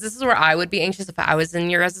anxious? I mean, because this is where I would be anxious if I was in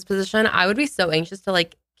your guys' position. I would be so anxious to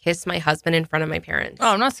like kiss my husband in front of my parents. Oh,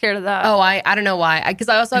 I'm not scared of that. Oh, I don't know why. Because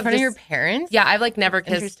I also in have front of your parents. Yeah, I've like never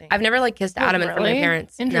kissed. I've never like kissed Adam in front of my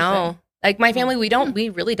parents. No, like my family, we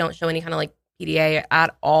really don't show any kind of like PDA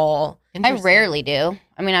at all. I rarely do.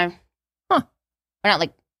 I mean, we're not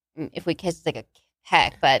like if we kiss, it's like a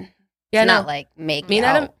heck, but it's not like make me and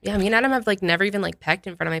Adam. Yeah, me and Adam have like never even like pecked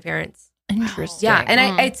in front of my parents. Interesting. Yeah,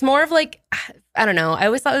 and it's more of like I don't know. I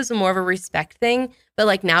always thought it was more of a respect thing, but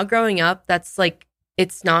like now growing up, that's like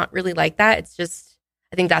it's not really like that. It's just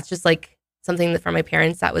I think that's just like something that from my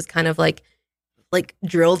parents that was kind of like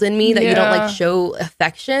drilled in me that you don't like show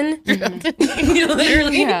affection.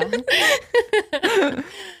 Literally. Yeah.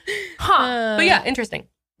 But yeah, interesting.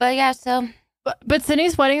 But yeah, so. But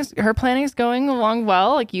Sydney's her planning is going along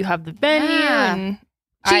well. Like you have the venue, and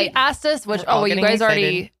she asked us, which you guys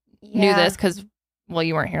already knew this because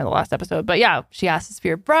you weren't here in the last episode. But yeah, she asked us for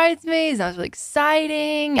your bridesmaids. That was really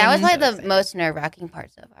exciting. That was like the most nerve wracking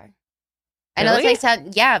part so far. I know that's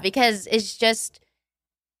like because it's just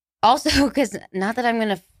also because not that I'm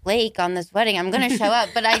gonna flake on this wedding, I'm gonna show up,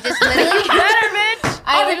 but I just literally better,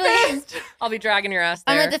 bitch. I'll be dragging your ass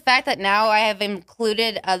there. I'm at the fact that now I have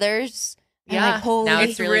included others. Yeah, like, holy, now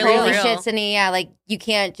it's really holy real. shit, Sydney. Yeah, like you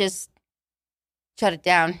can't just shut it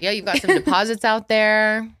down. Yeah, you've got some deposits out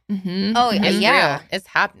there. Mm-hmm. Oh it's yeah, real. It's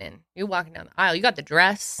happening. You're walking down the aisle. You got the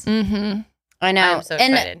dress. Mm-hmm. I know. I'm so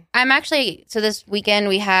excited. I'm actually so this weekend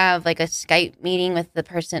we have like a Skype meeting with the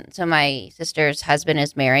person. So my sister's husband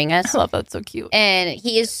is marrying us. I love that. So cute. And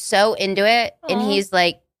he is so into it, and he's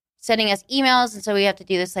like sending us emails, and so we have to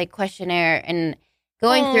do this like questionnaire, and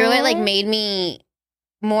going through it like made me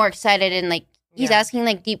more excited, and like he's asking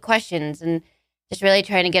like deep questions and just really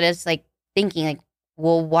trying to get us like thinking like,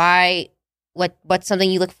 well, why what's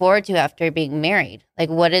something you look forward to after being married? Like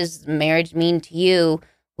what does marriage mean to you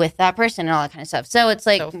with that person and all that kind of stuff? So it's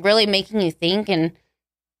like really making you think. And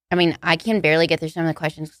I mean, I can barely get through some of the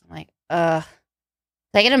questions because I'm like,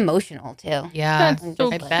 I get emotional too. Yeah, that's so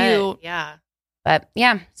cute. Bet. Yeah. But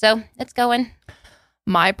yeah, so it's going.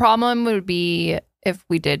 My problem would be if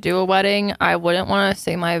we did do a wedding, I wouldn't want to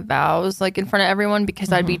say my vows like in front of everyone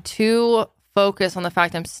because I'd be too focused on the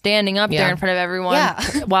fact I'm standing up there in front of everyone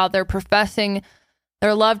while they're professing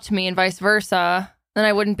their love to me and vice versa. Then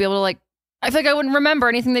I wouldn't be able to like, I feel like I wouldn't remember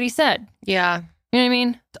anything that he said. Yeah. You know what I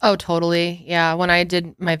mean? Oh, totally. Yeah. When I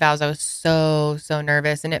did my vows, I was so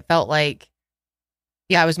nervous, and it felt like,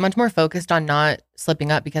 I was much more focused on not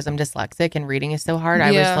slipping up because I'm dyslexic and reading is so hard.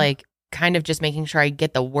 I was like kind of just making sure I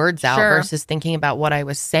get the words out versus thinking about what I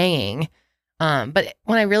was saying. But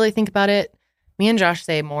when I really think about it, me and Josh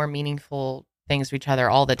say more meaningful things to each other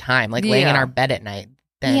all the time, like laying in our bed at night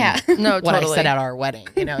than what I said at our wedding.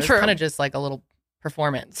 You know, it's kind of just like a little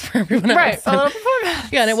performance for everyone else. Right. A little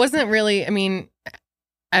performance. Yeah. And it wasn't really, I mean,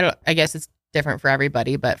 I guess it's different for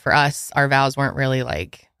everybody, but for us, our vows weren't really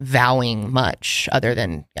like vowing much other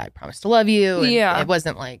than, I promise to love you. And it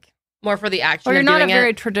wasn't like more for the action. Or you're of not doing a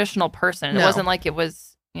very traditional person. No. It wasn't like it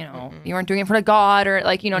was, you know, you weren't doing it for the God or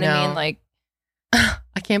like, you know what I mean? Like,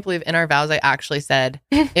 I can't believe in our vows, I actually said,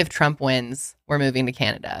 if Trump wins, we're moving to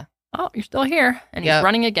Canada. Oh, you're still here. And he's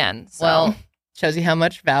running again. So. Well, shows you how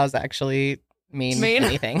much vows actually mean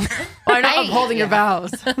anything. Well, I know I'm holding your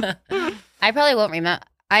vows. I probably won't remember.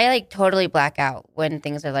 I like totally black out when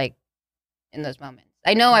things are like in those moments.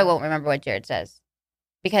 I know I won't remember what Jared says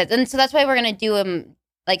and so that's why we're going to do them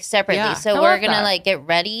like separately. Yeah, so we're going to like get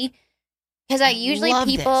ready because I usually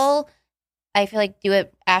people, I feel like do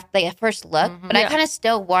it after like a first look, but I kind of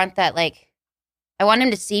still want that. Like I want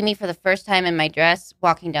him to see me for the first time in my dress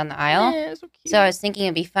walking down the aisle. Yeah, so I was thinking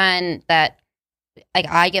it'd be fun that like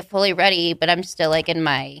I get fully ready, but I'm still like in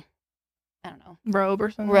my, I don't know, robe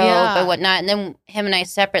or something, or whatnot, and then him and I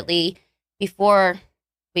separately before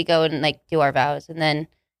we go and like do our vows, and then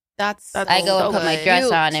that's I go and put my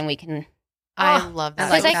dress on, and we can. I love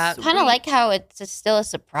that. Because I kind of like how it's still a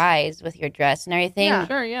surprise with your dress and everything. Yeah,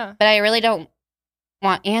 sure, yeah. But I really don't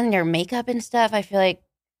want and your makeup and stuff. I feel like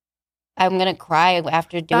I'm gonna cry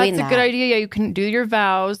after doing that. That's a good idea. Yeah, you can do your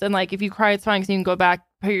vows, and like if you cry, it's fine because you can go back,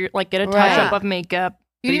 put your get a touch up of makeup.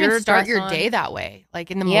 You can even start your day that way.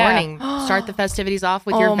 Like in the morning, start the festivities off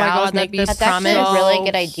with your vows. God, make this that's promise. Actually a really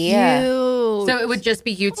good idea. Cute. So it would just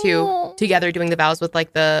be you two together doing the vows with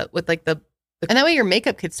the. And that way your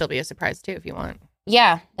makeup could still be a surprise too if you want.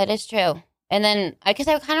 Yeah, that is true. And then, because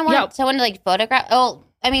I kind of want someone to like photograph. Oh,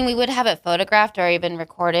 I mean, we would have it photographed or even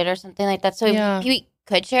recorded or something like that. So we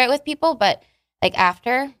could share it with people, but like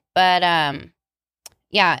after. But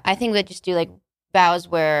yeah, I think we'd just do like vows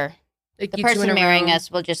where the person marrying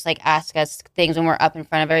us will just like ask us things when we're up in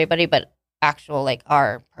front of everybody, but actual like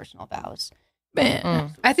our personal vows.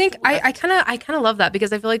 I think I kind of love that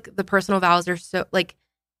because I feel like the personal vows are so like,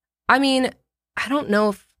 I mean, I don't know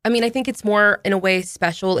if, I mean, I think it's more in a way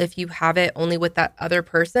special if you have it only with that other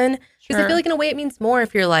person. Because I feel like in a way it means more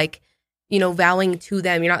if you're like, you know, vowing to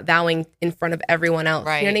them. You're not vowing in front of everyone else.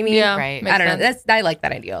 Right. You know what I mean? Yeah. Right. I don't know. I like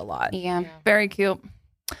that idea a lot. Yeah. Very cute.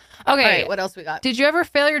 Okay. All right, what else we got? Did you ever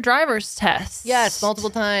fail your driver's test? Yes,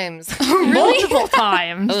 multiple times. Multiple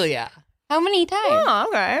times? Oh, yeah. How many times? Oh,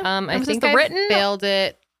 okay. I think I failed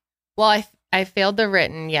it. Well, I failed the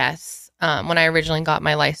written, yes, when I originally got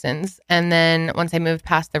my license. And then once I moved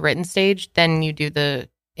past the written stage, then you do the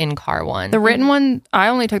in-car one. The written one, I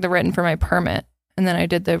only took the written for my permit. And then I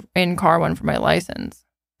did the in-car one for my license.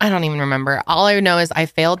 I don't even remember. All I know is I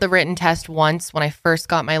failed the written test once when I first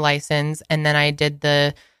got my license. And then I did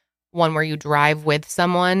the one where you drive with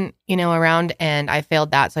someone, you know, around. And I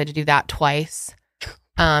failed that. So I had to do that twice.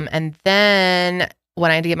 And then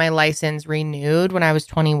when I had to get my license renewed when I was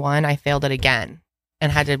 21, I failed it again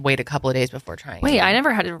and had to wait a couple of days before trying. Wait, I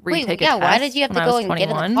never had to retake a test. Why did you have to go and get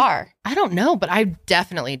in the car? I don't know, but I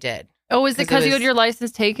definitely did. Oh, is it because you had your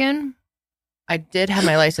license taken? I did have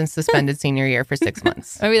my license suspended senior year for 6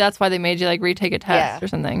 months. Maybe that's why they made you like retake a test or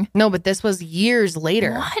something. No, but this was years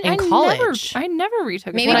later in college. I never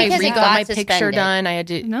retook. Maybe it. because I got my picture done. I had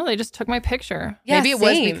to. No, they just took my picture. Yeah, maybe it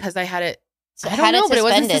was because I had it. I don't know, but it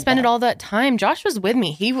wasn't suspended all that time. Josh was with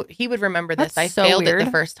me. He would remember this. I failed it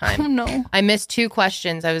the first time. Oh, no. I missed 2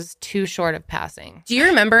 questions. I was too short of passing. Do you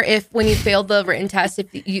remember if when you failed the written test,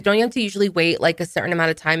 if you don't you have to usually wait like a certain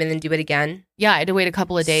amount of time and then do it again? Yeah, I had to wait a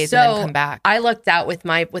couple of days and then come back. I lucked out with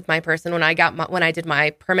my person when I did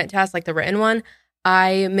my permit test, like the written one.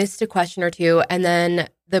 I missed a question or two, and then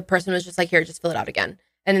the person was just like, "Here, just fill it out again."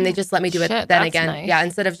 And then they just let me do it then again. Nice. Yeah,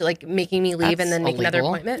 instead of like making me leave and then make another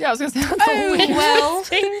appointment. Yeah, I was going to say, that's illegal. Well,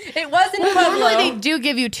 it wasn't Pueblo. Normally they do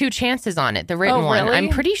give you 2 chances on it, the written one. Really? I'm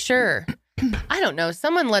pretty sure. I don't know.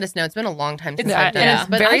 Someone let us know. It's been a long time since I've done it.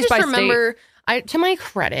 But I just remember, to my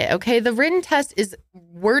credit, okay, the written test is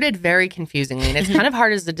worded very confusingly. And it's kind of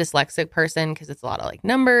hard as a dyslexic person because it's a lot of like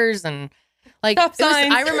numbers and like,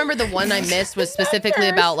 I remember the one I missed was specifically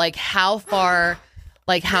about like how far,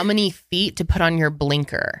 like how many feet to put on your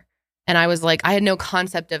blinker. And I was like, I had no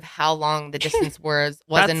concept of how long the distance was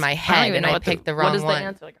in my head, and I picked the wrong one. What is the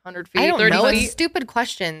answer? Like 100 feet? I don't 30 know. feet? It's stupid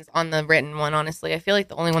questions on the written one, honestly. I feel like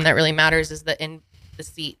the only one that really matters is the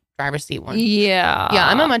driver's seat one. Yeah. Yeah,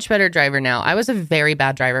 I'm a much better driver now. I was a very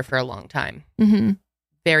bad driver for a long time. Mm-hmm.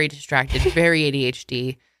 Very distracted, very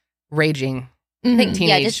ADHD, raging. Mm-hmm.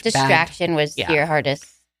 Yeah, just distraction was your hardest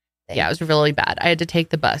thing. Yeah, it was really bad. I had to take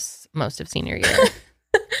the bus most of senior year.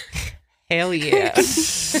 Hell yeah.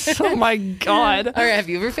 Oh my God. All right, have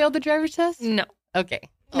you ever failed the driver's test? No. Okay.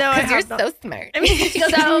 No, because you're so smart. I mean, she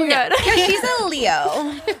goes, so good. Yeah, she's a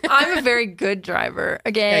Leo. I'm a very good driver.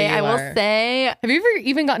 Okay, Yeah, I will say. Have you ever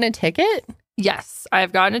even gotten a ticket? Yes,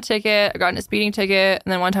 I've gotten a ticket. I've gotten a speeding ticket.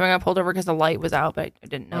 And then one time I got pulled over because the light was out, but I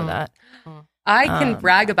didn't know that. I can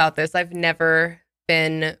brag about this. I've never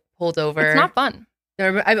been pulled over. It's not fun.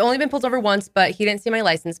 I've only been pulled over once, but he didn't see my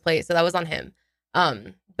license plate, so that was on him.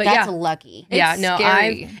 But that's lucky. Yeah, it's no,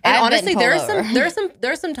 scary. I've honestly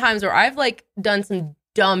there's some times where I've like done some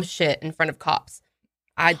dumb shit in front of cops.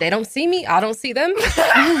 They don't see me, I don't see them.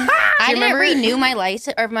 I didn't renew my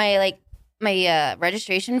license or my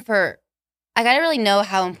registration for. I gotta really know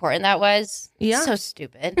how important that was. Yeah, so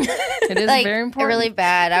stupid. It is like, very important. Really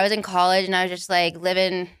bad. I was in college and I was just like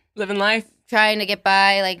living life. Trying to get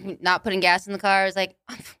by, like not putting gas in the car. I was like,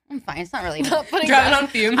 I'm fine. It's not really driving on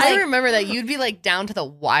fumes. I remember that you'd be like down to the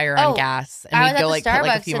wire on gas, and we'd go like put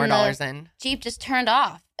like a few more dollars in. Jeep just turned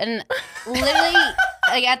off, and literally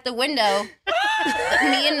like at the window,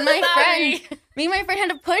 me and my friend had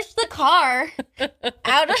to push the car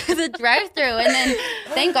out of the drive-through, and then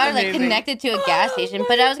thank God like connected to a gas station.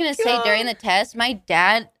 But I was gonna say during the test, my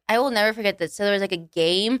dad, I will never forget this. So there was like a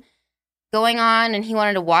game going on, and he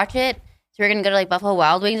wanted to watch it. So we were going to go to like Buffalo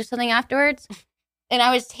Wild Wings or something afterwards. And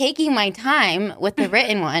I was taking my time with the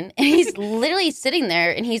written one. And he's literally sitting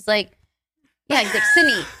there and he's like,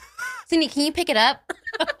 Sydney, can you pick it up?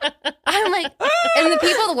 I'm like, and the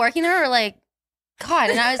people working there are like, God.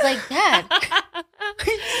 And I was like, Dad.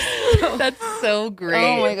 That's so great.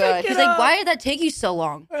 Oh my God. He's like, why did that take you so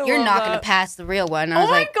long? You're not going to pass the real one. And I was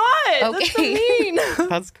like, God. That's so mean.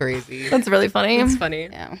 That's crazy. That's really funny. It's funny.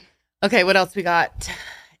 yeah. Okay, what else we got?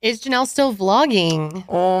 Is Janelle still vlogging?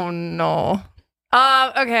 Oh no.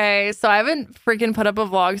 Okay, so I haven't freaking put up a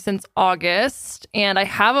vlog since August, and I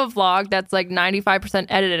have a vlog that's like 95%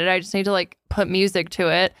 edited. I just need to like put music to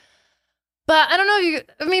it. But I don't know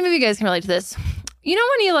if maybe you guys can relate to this. You know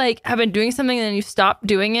when you like have been doing something and then you stop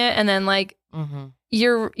doing it, and then like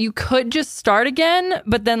you could just start again,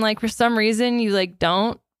 but then like for some reason you like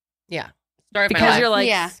don't. Yeah. Because you're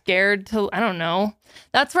like scared to, I don't know.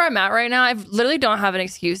 That's where I'm at right now. I literally don't have an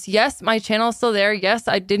excuse. Yes, my channel is still there. Yes,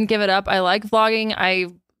 I didn't give it up. I like vlogging. I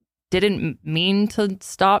didn't mean to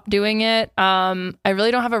stop doing it. I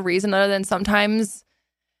really don't have a reason other than sometimes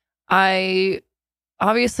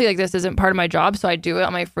obviously like this isn't part of my job, so I do it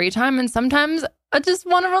on my free time. And sometimes I just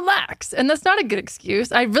want to relax. And that's not a good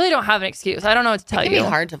excuse. I really don't have an excuse. I don't know what to tell you. It can be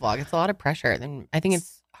hard to vlog. It's a lot of pressure. I think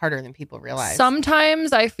it's harder than people realize.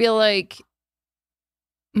 Sometimes I feel like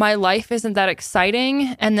my life isn't that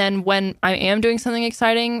exciting. And then when I am doing something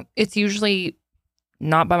exciting, it's usually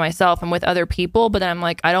not by myself. I'm with other people. But then I'm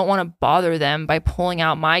like, I don't want to bother them by pulling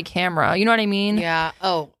out my camera. You know what I mean? Yeah.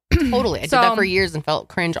 Oh, totally. I did that for years and felt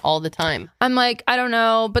cringe all the time. I'm like, I don't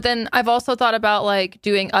know. But then I've also thought about like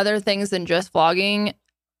doing other things than just vlogging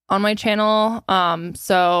on my channel.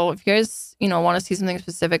 So if you guys, want to see something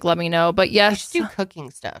specific, let me know. But yes, you should do cooking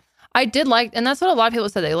stuff. I did like, and that's what a lot of people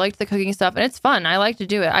said. They liked the cooking stuff, and it's fun. I like to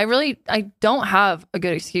do it. I don't have a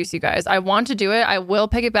good excuse, you guys. I want to do it. I will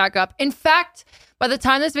pick it back up. In fact, by the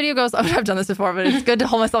time this video goes up, I've done this before, but it's good to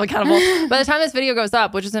hold myself accountable. By the time this video goes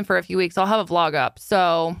up, which isn't for a few weeks, I'll have a vlog up.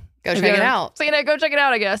 So go check it out. So, go check it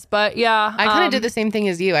out, I guess. But yeah. I kind of did the same thing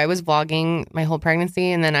as you. I was vlogging my whole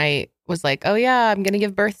pregnancy, and then I was like, oh yeah, I'm going to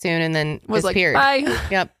give birth soon, and then disappeared. Like, bye.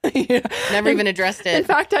 Yep. Yeah. Never even addressed it. In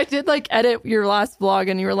fact, I did like edit your last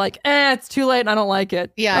vlog, and you were like, it's too late and I don't like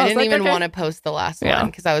it. Yeah, I didn't even want to post the last one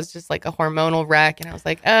because I was just like a hormonal wreck, and I was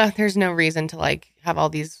like, there's no reason to like have all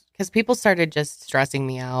these, because people started just stressing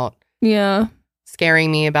me out. Yeah.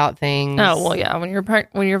 Scaring me about things. Oh, well, yeah. When you're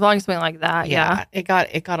vlogging something like that, yeah. It got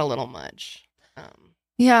a little much.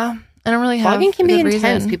 Yeah. I don't really have vlogging can be intense.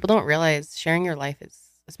 reason. People don't realize sharing your life is,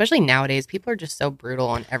 especially nowadays, people are just so brutal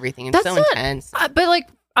on everything. It's so intense. But like,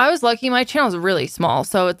 I was lucky. My channel is really small.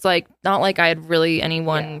 So it's like, not like I had really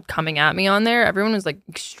anyone coming at me on there. Everyone was like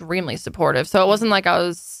extremely supportive. So it wasn't like I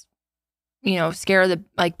was, scared of the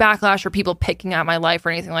like backlash or people picking at my life or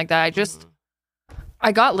anything like that.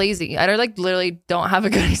 I got lazy. I like literally don't have a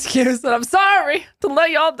good excuse, and I'm sorry to let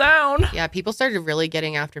y'all down. Yeah, people started really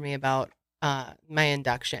getting after me about my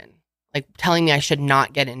induction, like telling me I should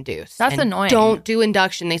not get induced. That's annoying. Don't do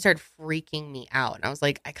induction. They started freaking me out, and I was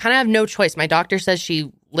like, I kind of have no choice. My doctor says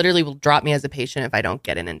she literally will drop me as a patient if I don't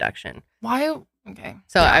get an induction. Why? Okay.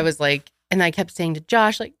 So I was like, and I kept saying to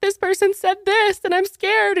Josh, like, this person said this, and I'm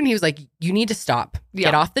scared, and he was like, you need to stop.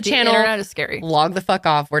 Get off the channel. The internet is scary. Log the fuck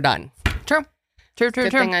off. We're done. True.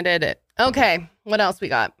 Good thing I did it. Okay, what else we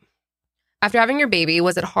got? After having your baby,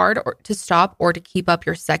 was it hard to stop or to keep up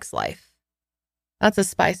your sex life? That's a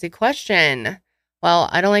spicy question. Well,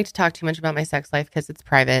 I don't like to talk too much about my sex life because it's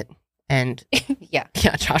private, and yeah,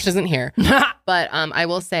 Josh isn't here. But I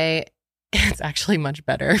will say it's actually much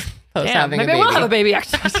better post having maybe a baby. We'll have a baby.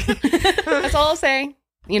 Actually, that's all I'll say.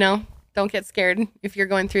 Don't get scared if you're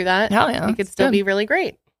going through that. Hell yeah, it could still be really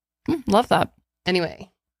great. Love that. Anyway.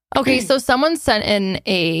 Okay, so someone sent in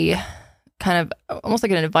a kind of almost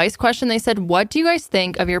like an advice question. They said, what do you guys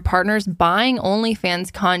think of your partner's buying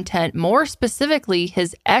OnlyFans content, more specifically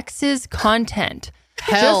his ex's content?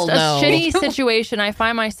 Hell Just no. a shitty situation I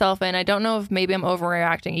find myself in. I don't know if maybe I'm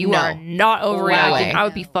overreacting. You are not overreacting. I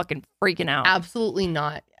would be fucking freaking out. Absolutely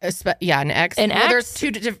not. An ex. There's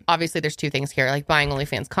two things here, like buying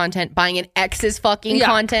OnlyFans content, buying an ex's fucking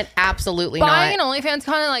content. Absolutely buying not. Buying an OnlyFans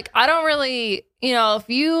content, like, I don't really, if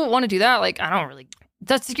you want to do that, like, I don't really.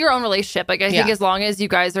 That's your own relationship. Like, I think as long as you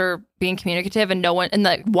guys are being communicative and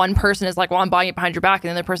one person is like, well, I'm buying it behind your back, and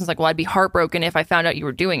the other person's like, well, I'd be heartbroken if I found out you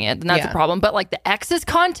were doing it, then that's a problem. But like the ex's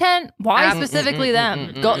content, why specifically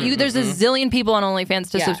them? There's a zillion people on OnlyFans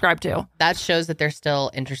to subscribe to. That shows that they're still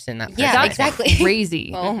interested in that person. Yeah, exactly.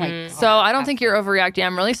 Crazy. Oh my God. So I don't think you're overreacting.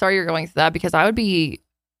 I'm really sorry you're going through that, because I would be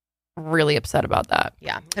really upset about that.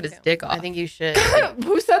 Yeah. Cut his dick off. I think you should.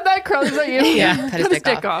 Who said that? Curly, is that you? Yeah. Cut his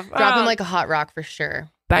dick off. Drop him like like a hot rock for sure.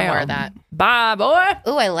 Bam. More of that. Bye, boy.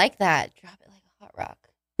 Oh, I like that. Drop it like a hot rock.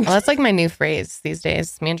 Well, that's like my new phrase these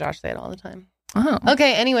days. Me and Josh say it all the time. Oh.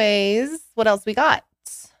 Okay, anyways, what else we got?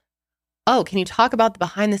 can you talk about the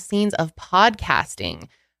behind the scenes of podcasting?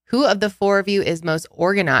 Who of the four of you is most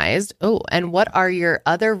organized? Oh, and what are your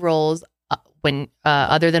other roles when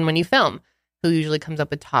other than when you film? Who usually comes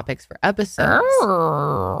up with topics for episodes?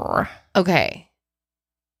 Okay.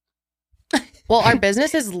 Well, our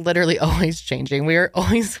business is literally always changing.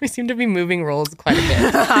 We seem to be moving roles quite a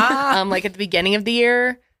bit. Like at the beginning of the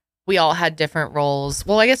year, we all had different roles.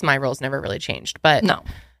 Well, I guess my roles never really changed, but no.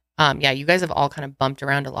 Yeah, you guys have all kind of bumped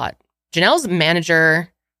around a lot. Janelle's manager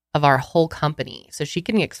of our whole company, so she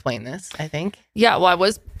can explain this, I think. Yeah,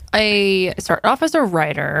 well, I started off as a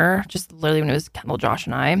writer, just literally when it was Kendall, Josh,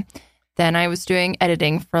 and I. Then I was doing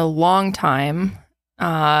editing for a long time.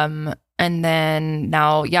 And then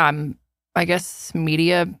now, I'm, I guess,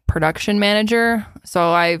 media production manager.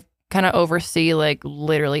 So I kind of oversee like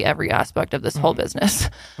literally every aspect of this whole business.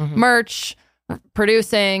 Merch,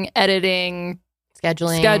 producing, editing,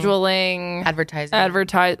 scheduling,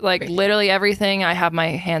 advertising, like literally everything. I have my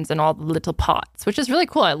hands in all the little pots, which is really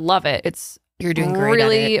cool. I love it. You're doing great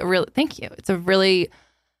really, at it. really, thank you. It's a really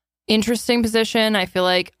interesting position. I feel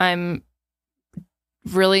like I'm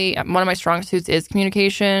really, one of my strong suits is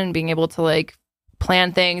communication, being able to like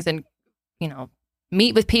plan things and,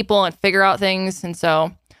 meet with people and figure out things. And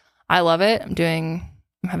so I love it. I'm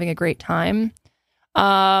having a great time.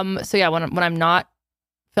 So yeah, when I'm not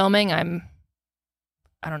filming, I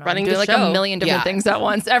don't know, Running I'm doing the like show. a million different things at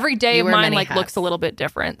once. Every day of mine like looks a little bit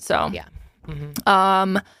different. So yeah.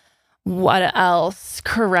 What else?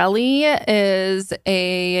 Corelli is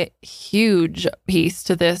a huge piece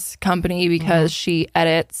to this company because she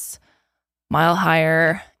edits Mile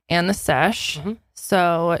Higher and the Sesh.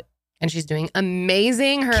 So, and she's doing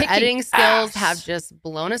amazing. Her kicking editing skills ass. have just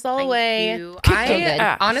blown us all away.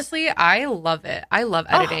 Honestly, I love it. I love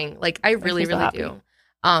editing. Like I really, really do.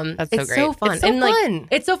 That's so it's great. so fun. It's so fun.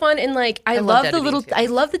 It's so fun. And like I love the little too. I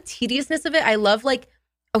love the tediousness of it. I love like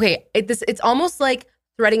it's almost like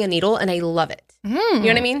threading a needle, and I love it. You know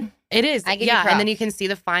what I mean? It is. I give you yeah. props. And then you can see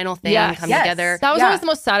the final thing come Yes. together. that was always the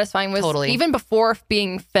most satisfying. Was Totally. even before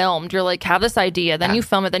being filmed, you're like have this idea, then you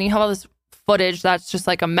film it, then you have all this footage that's just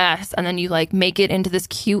like a mess, and then you like make it into this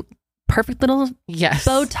cute, perfect little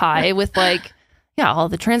bow tie with like all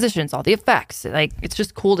the transitions, all the effects. Like it's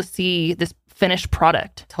just cool to see this finished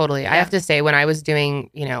product. Totally. I have to say, when I was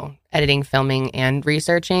doing, editing, filming, and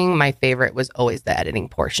researching, my favorite was always the editing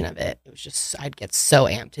portion of it. It was just, I'd get so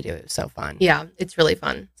amped to do it. It was so fun. Yeah, it's really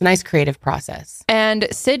fun. It's a nice creative process. And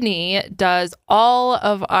Sydney does all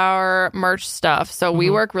of our merch stuff. So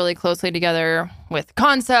we work really closely together with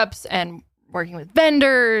concepts and working with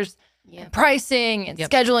vendors, and pricing and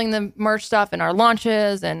scheduling the merch stuff and our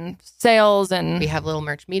launches and sales. And we have little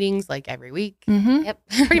merch meetings like every week. Yep.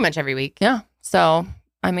 Pretty much every week. Yeah. So,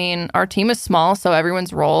 I mean, our team is small, so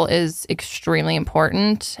everyone's role is extremely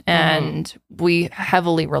important. And we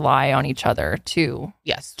heavily rely on each other to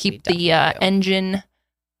keep the engine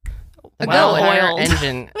well-oiled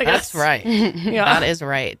engine. That's right. That is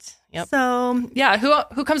right. Yep. So, yeah,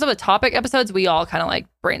 who comes up with topic episodes? We all kind of like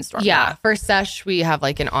brainstorm. Yeah. For Sesh, we have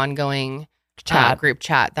like an ongoing group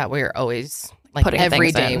chat that we're always like putting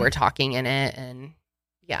every day in. we're talking in it. And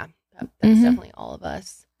that's definitely all of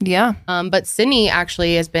us. Yeah. But Sydney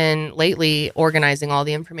actually has been lately organizing all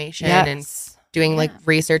the information and doing like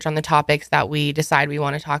research on the topics that we decide we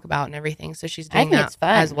want to talk about and everything. So she's doing that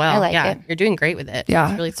as well. I like it. You're doing great with it.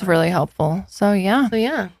 Yeah. It's really helpful. So yeah.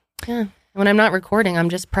 When I'm not recording, I'm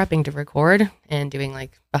just prepping to record and doing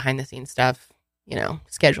like behind the scenes stuff,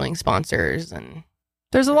 scheduling sponsors. And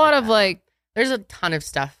there's a lot of like, there's a ton of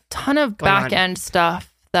stuff. Ton of back end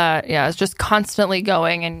stuff that, is just constantly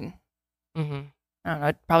going. And I don't know,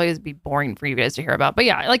 it probably would be boring for you guys to hear about. But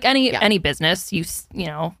like any business, you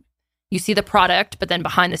see the product, but then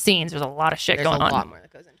behind the scenes, there's a lot of shit going on. There's a lot more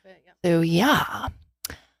that goes into it. So yeah.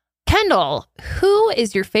 Kendall, who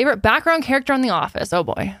is your favorite background character on The Office? Oh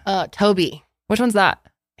boy. Toby. Which one's that?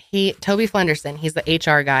 Toby Flenderson. He's the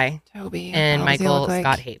HR guy. Toby. And Michael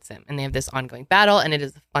Scott hates him. And they have this ongoing battle, and it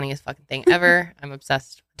is the funniest fucking thing ever. I'm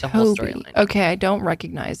obsessed with the whole storyline. Okay, I don't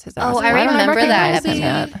recognize his ass. Oh, I remember that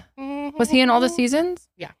episode. Was he in all the seasons?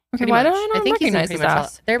 Yeah. Okay, why don't I think recognize his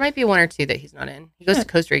ass? There might be one or two that he's not in. He goes to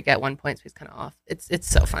Costa Rica at one point, so he's kind of off. It's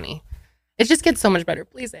so funny. It just gets so much better.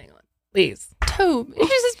 Please hang on. Please. Toby.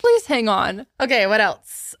 Jesus, please hang on. Okay, what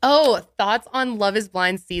else? Oh, thoughts on Love is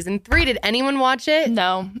Blind season 3. Did anyone watch it?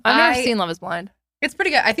 No. I've never seen Love is Blind. It's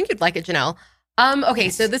pretty good. I think you'd like it, Janelle. Okay,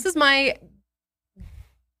 so this is my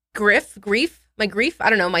grief, grief. I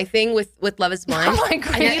don't know, my thing with Love Is Blind. Oh my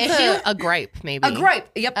God. It's a gripe, maybe. A gripe.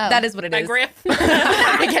 Yep, that is what it is. My grip.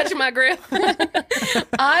 I catch my grip.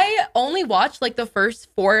 I only watched like the first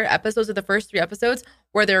 4 episodes of the first 3 episodes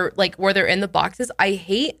where they're in the boxes. I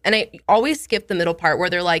hate, and I always skip the middle part where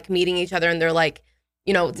they're like meeting each other and they're like,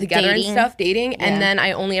 you know, together Dating. and stuff, dating. Yeah. And then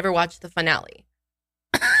I only ever watched the finale.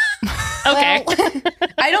 Okay.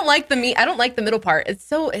 I don't like the middle part. It's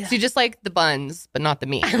so you just like the buns, but not the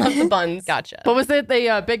meat. I love the buns. Gotcha. What was it?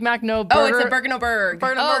 The Big Mac no burger? Oh, it's a Burger No Burger.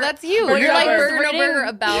 Oh, that's you. Burger You're No like Burger. Burger No Burger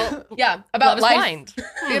about about Love Is life. Blind.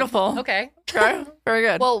 Beautiful. Okay. Okay. Very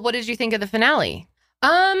good. Well, what did you think of the finale?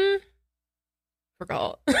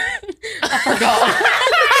 Forgot. God.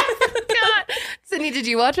 Sydney, did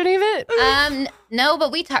you watch any of it? No,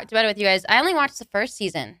 but we talked about it with you guys. I only watched the first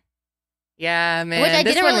season. Yeah, man. Which I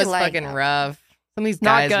this didn't one really was like, fucking though. rough. Some of these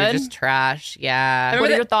Not guys were good? just trash. Yeah. What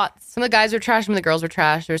are your thoughts? Some of the guys were trash. Some of the girls were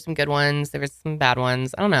trash. There were some good ones. There was some bad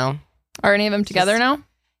ones. I don't know. Are any of them together now?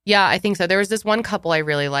 Yeah, I think so. There was this one couple I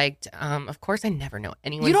really liked. Of course, I never know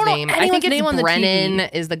anyone's don't know name. I anyone's think name on it's the Brennan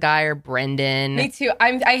TV. is the guy or Brendan. Me too.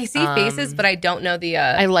 I see faces, but I don't know the.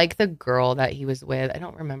 I like the girl that he was with. I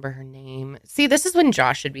don't remember her name. See, this is when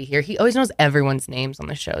Josh should be here. He always knows everyone's names on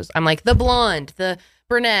the shows. I'm like the blonde, the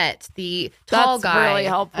brunette, the tall That's guy, really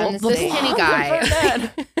helpful. the skinny guy.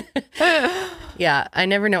 Yeah, I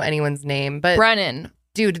never know anyone's name. But Brennan.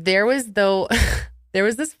 dude, there was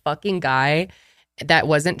this fucking guy that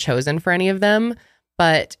wasn't chosen for any of them,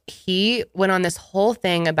 but he went on this whole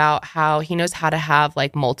thing about how he knows how to have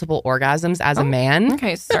like multiple orgasms as a man.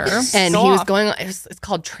 Okay, sir. And Go he was off. going, it's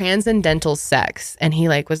called transcendental sex. And he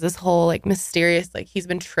like was this whole like mysterious, like he's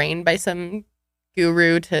been trained by some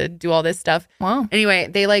guru to do all this stuff. Wow. Anyway,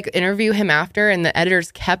 they like interview him after, and the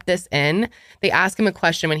editors kept this in. They asked him a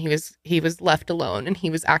question when he was left alone, and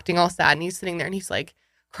he was acting all sad, and he's sitting there and he's like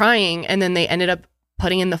crying. And then they ended up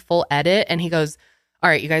putting in the full edit, and he goes, "All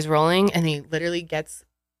right, you guys rolling?" And he literally gets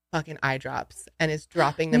fucking eye drops and is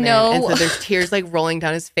dropping them in. And so there's tears like rolling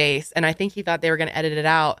down his face. And I think he thought they were going to edit it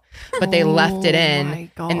out, but they left it in. my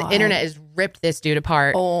God. And the internet has ripped this dude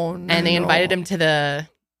apart. Oh, no. And they invited him to the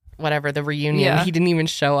reunion. Yeah. He didn't even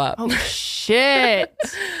show up. Oh, shit.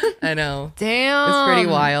 I know. Damn. It's pretty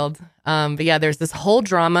wild. But yeah, there's this whole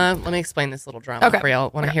drama. Let me explain this little drama Okay. for y'all.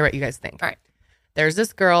 Want to hear what you guys think. All right. There's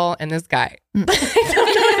this girl and this guy.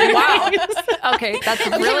 Wow. Okay, that's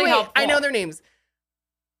really wait, helpful. I know their names.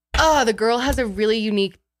 Oh, the girl has a really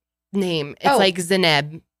unique name. It's Oh. like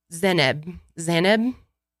Zeneb.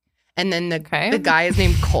 And then Okay. the guy is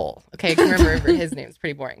named Cole. Okay, I can remember his name. It's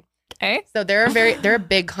pretty boring. Okay. So they're a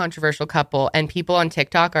big controversial couple, and people on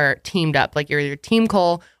TikTok are teamed up. Like you're either Team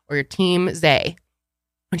Cole or you're Team Zay,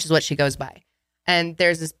 which is what she goes by. And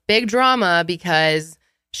there's this big drama because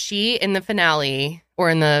she, in the finale or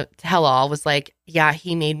in the tell-all, was like, yeah,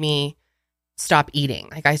 he made me stop eating.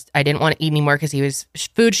 Like I didn't want to eat anymore because he was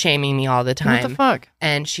food shaming me all the time. What the fuck?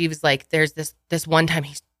 And she was like, there's this one time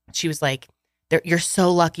she was like, you're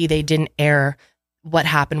so lucky they didn't air what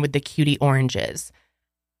happened with the cutie oranges.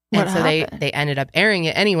 What And so happened? they ended up airing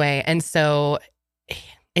it anyway. And so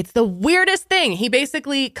it's the weirdest thing. He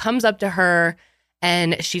basically comes up to her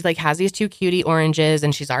and she's like has these 2 cutie oranges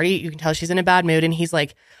and you can tell she's in a bad mood. And he's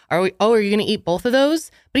like, are you going to eat both of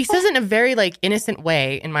those? But he says it in a very like innocent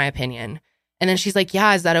way, in my opinion. And then she's like,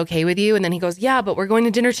 yeah, is that okay with you? And then he goes, yeah, but we're going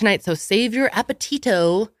to dinner tonight. So save your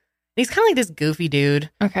appetito. And he's kind of like this goofy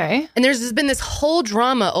dude. Okay. And there's just been this whole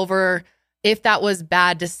drama over if that was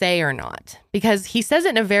bad to say or not, because he says it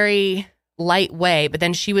in a very light way. But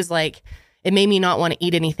then she was like, it made me not want to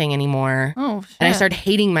eat anything anymore. Oh, shit. And I started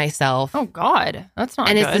hating myself. Oh, God. That's not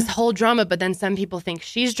and good. it's this whole drama. But then some people think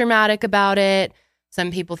she's dramatic about it. Some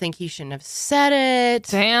people think he shouldn't have said it.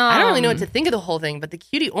 Damn. I don't really know what to think of the whole thing. But the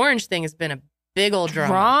cutie orange thing has been a big old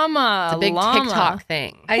drama. It's a big llama. TikTok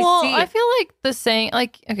thing. I see. I feel like the saying,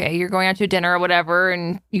 like, okay, you're going out to dinner or whatever,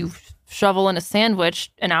 and you shovel in a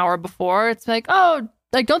sandwich an hour before. It's like, oh,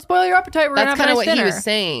 like, don't spoil your appetite. We're That's gonna have a kind of nice what dinner. he was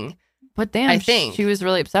saying. But damn, I think. she was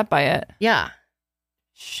really upset by it. Yeah.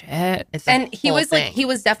 Shit. It's a And he whole was thing. like, he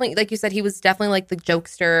was definitely, like you said, he was definitely like the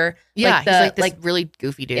jokester. Yeah, like the, he's like this really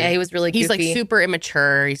goofy dude. yeah, he was really He's like goofy. super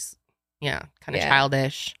immature. He's kind of Yeah.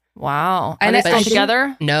 childish. Wow. Are And they I- still I-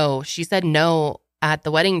 together? No, she said no at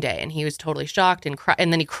the wedding day, and he was totally shocked and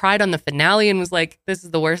and then he cried on the finale and was like, "This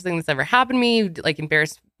is the worst thing that's ever happened to me. You, like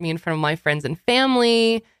embarrassed me in front of my friends and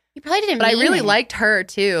family." You probably didn't But I mean really it. liked her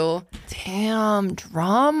too. Damn,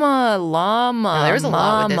 drama, llama. No, there was a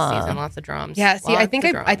lot with this mama. season, lots of drums. Yeah, see, I think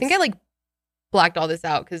Lots of I like blacked all this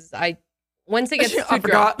out because I once it gets I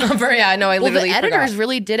forgot. yeah, I know. I literally the editors forgot.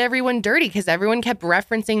 really did everyone dirty because everyone kept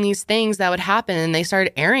referencing these things that would happen, and they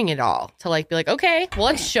started airing it all to like be like, okay, well,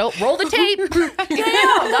 let's roll the tape.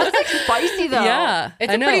 Damn, that's like spicy though. Yeah,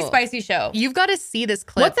 It's I a pretty know. spicy show. You've got to see this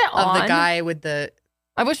clip What's it of the on? guy with the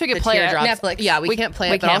I wish we could play it. teardrops. Netflix. Yeah, we can't play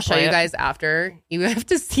we it, but I'll can't show play you it. guys after. You have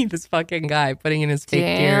to see this fucking guy putting in his fake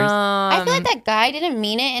tears. I feel like that guy didn't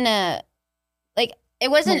mean it in a like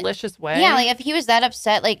it wasn't malicious way. Yeah, like if he was that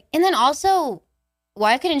upset, like, and then also,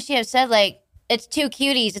 why couldn't she have said like, it's two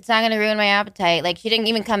cuties, it's not going to ruin my appetite? Like, she didn't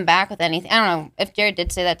even come back with anything. I don't know. If Jared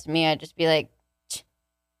did say that to me, I'd just be like,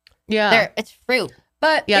 Yeah, it's fruit.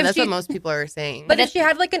 But yeah, if that's she, what most people are saying. But if she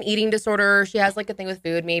had like an eating disorder, or she has like a thing with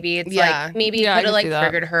food, maybe it's Yeah. like maybe Yeah, I it could can have like see that.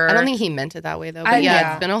 triggered her. I don't think he meant it that way though. But I- yeah,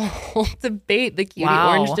 yeah. it's been a whole debate, the cutie Wow.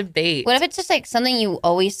 orange debate. What if it's just like something you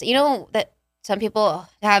always, you know, that some people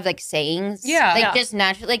have like sayings? Yeah. Like Yeah. just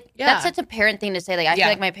naturally, like Yeah. that's such a parent thing to say. Like, I Yeah.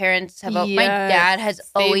 feel like my parents have, my Yes. dad has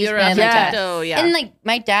always Savior been of like Yes. that. Tito, yeah. And like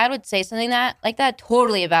my dad would say something like that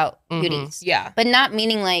totally about Mhm. cuties. Yeah, But not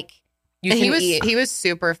meaning like, you And he can was eat. he was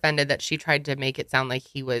super offended that she tried to make it sound like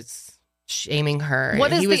he was shaming her.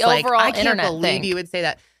 What And is he the was like, overall I can't internet believe think? you would say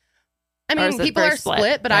that. I Or mean, is it people very are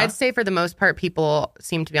split, but Yeah. I'd say for the most part, people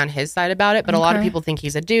seem to be on his side about it. But a lot of Okay. people think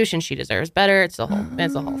he's a douche and she deserves better. It's a whole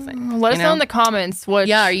thing. Let us you know know? in the comments. What?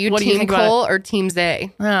 Yeah, are you what do you team think about Cole or team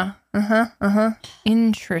Zay? it? Yeah.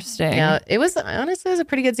 Interesting. Yeah, it was honestly a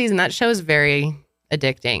pretty good season. That show is very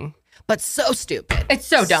addicting, but so stupid. It's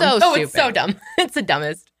so dumb. It's so dumb. It's the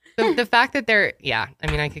dumbest. The fact that they're I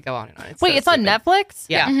mean, I could go on and on. Wait, so it's on stupid. Netflix?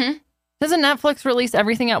 Yeah. mhm. Doesn't Netflix release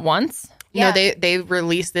everything at once? Yeah. No, they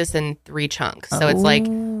released this in 3 chunks. So it's like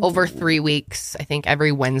over 3 weeks. I think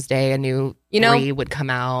every Wednesday a new You know- 3 would come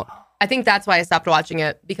out. I think that's why I stopped watching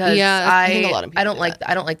it because Yeah, I think a lot of people I don't do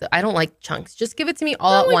like that. I don't like chunks. Just give it to me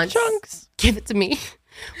all at once. Chunks. Give it to me.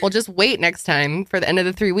 Well, just wait next time for the end of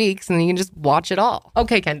the 3 weeks, and then you can just watch it all.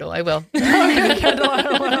 Okay, Kendall, I will. That's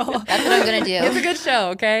what I'm going to do. It's a good show.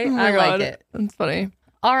 Okay, Oh my I God. like it. That's funny.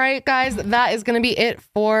 All right, guys, that is going to be it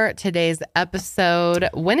for today's episode.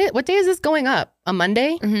 What day is this going up? A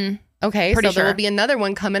Monday? Mm-hmm. Okay, Pretty so there sure. will be another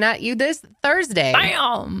one coming at you this Thursday.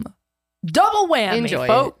 Bam! Double whammy, Enjoy it.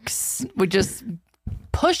 folks. We're just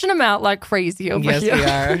pushing them out like crazy over Yes, here. we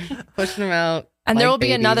are pushing them out. And there like will be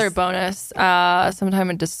babies. another bonus sometime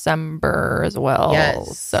in December as well.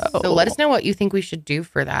 Yes. So let us know what you think we should do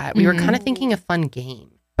for that. We were Mhm. kind of thinking a fun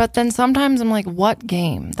game. But then sometimes I'm like, what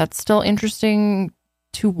game? That's still interesting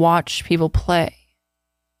to watch people play.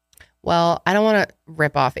 Well, I don't want to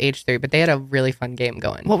rip off H3, but they had a really fun game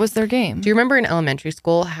going. What was their game? Do you remember in elementary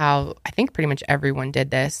school how I think pretty much everyone did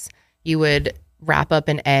this? You would wrap up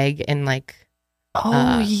an egg in like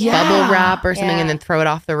bubble wrap or something Yeah. and then throw it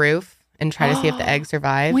off the roof and try to see if the egg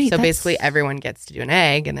survives. Wait, so that's- basically everyone gets to do an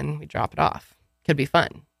egg and then we drop it off. Could be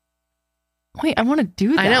fun. Wait, I want to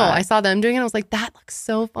do that. I know. I saw them doing it. I was like, that looks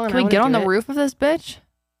so fun. Can we get on the roof of this bitch?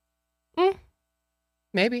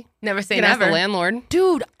 Maybe. Never say You can ask the never. landlord.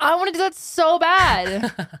 Dude, I want to do that so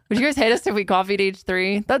bad. Would you guys hate us if we copied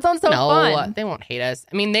H3? That sounds so no, fun. they won't hate us.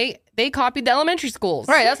 I mean, they copied the elementary schools.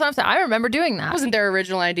 Right, that's what I'm saying. I remember doing that. That wasn't their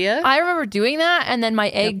original idea. I remember doing that, and then my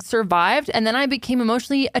egg survived, and then I became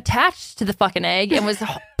emotionally attached to the fucking egg and was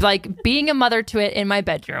like being a mother to it in my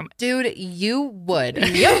bedroom. Dude, you would.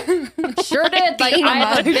 Sure did. Like Being a I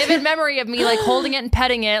have a mother. vivid memory of me like holding it and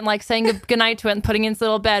petting it and like saying goodnight to it and putting it in its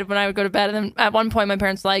little bed when I would go to bed. And then at one point, my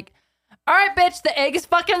parents were like, "All right, bitch, the egg is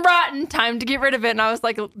fucking rotten. Time to get rid of it." And I was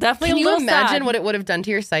like, definitely Can a you little imagine sad. what it would have done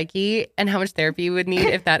to your psyche and how much therapy you would need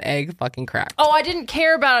if that egg fucking cracked? Oh, I didn't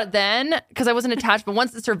care about it then because I wasn't attached. But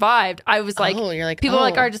once it survived, I was like, you're like, people were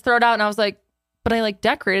like, oh. all right, just throw it out. And I was like, but I like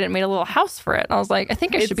decorated it and made a little house for it. And I was like, I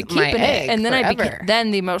think I should be It's my keeping egg it. And then forever. then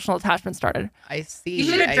the emotional attachment started. I see. You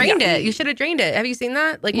should have drained it. You should have drained it. Have you seen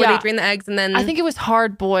that? Like where Yeah. they drain the eggs and then I think it was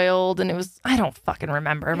hard boiled and it was, I don't fucking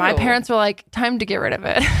remember. My Ew. parents were like, time to get rid of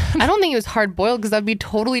it. I don't think it was hard boiled because that'd be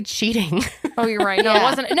totally cheating. Oh, you're right. No, it Yeah.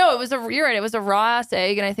 wasn't. No, you're right. It was a raw ass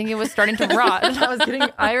egg and I think it was starting to rot.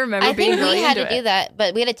 I remember I being think really we had into to do it. that,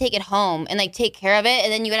 but we had to take it home and like take care of it,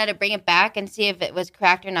 and then you would have to bring it back and see if it was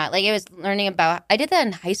cracked or not. Like it was learning about. I did that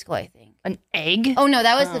in high school, I think. An egg? Oh no,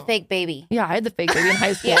 that was the fake baby. Yeah, I had the fake baby in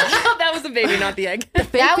high school. That was the baby, not the egg. The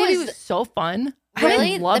fake That baby was- was so fun.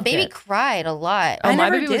 Really, I the loved baby it. cried a lot. Oh, I my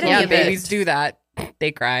never baby was did one any Yeah, of the of it. babies do that.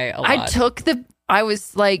 They cry a lot. I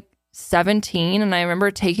was like 17 and I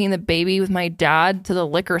remember taking the baby with my dad to the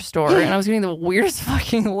liquor store and I was getting the weirdest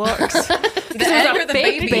fucking looks. This egg was or a the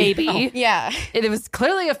fake baby? baby. Yeah, It was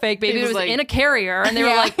clearly a fake baby. It It was was like- in a carrier and they were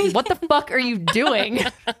Yeah. like, what the fuck are you doing?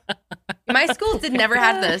 My school did never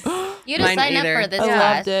have this. You had to Mine sign either. up for this I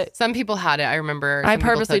class. loved it. Some people had it. I remember. I some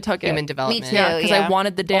people purposely took it. Human development. Me too. Yeah, because I Yeah.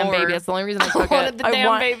 wanted the damn Or- baby. That's the only reason I took wanted it. the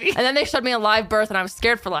damn baby. And then they showed me a live birth, and I was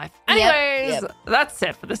scared for life. Yep, Anyways, that's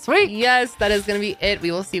it for this week. Yes, that is going to be it.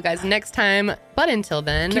 We will see you guys next time. But until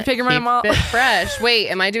then, Keep taking mine out. it fresh. Wait,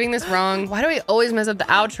 am I doing this wrong? Why do I always mess up the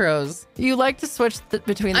outros? You like to switch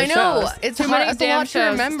between the I know. shows. It's too hard- many it's a damn lot to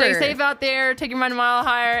shows. remember. Stay safe out there. Take your mind a mile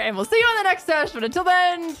higher, and we'll see you on the next session. But until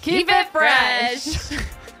then, keep it fresh.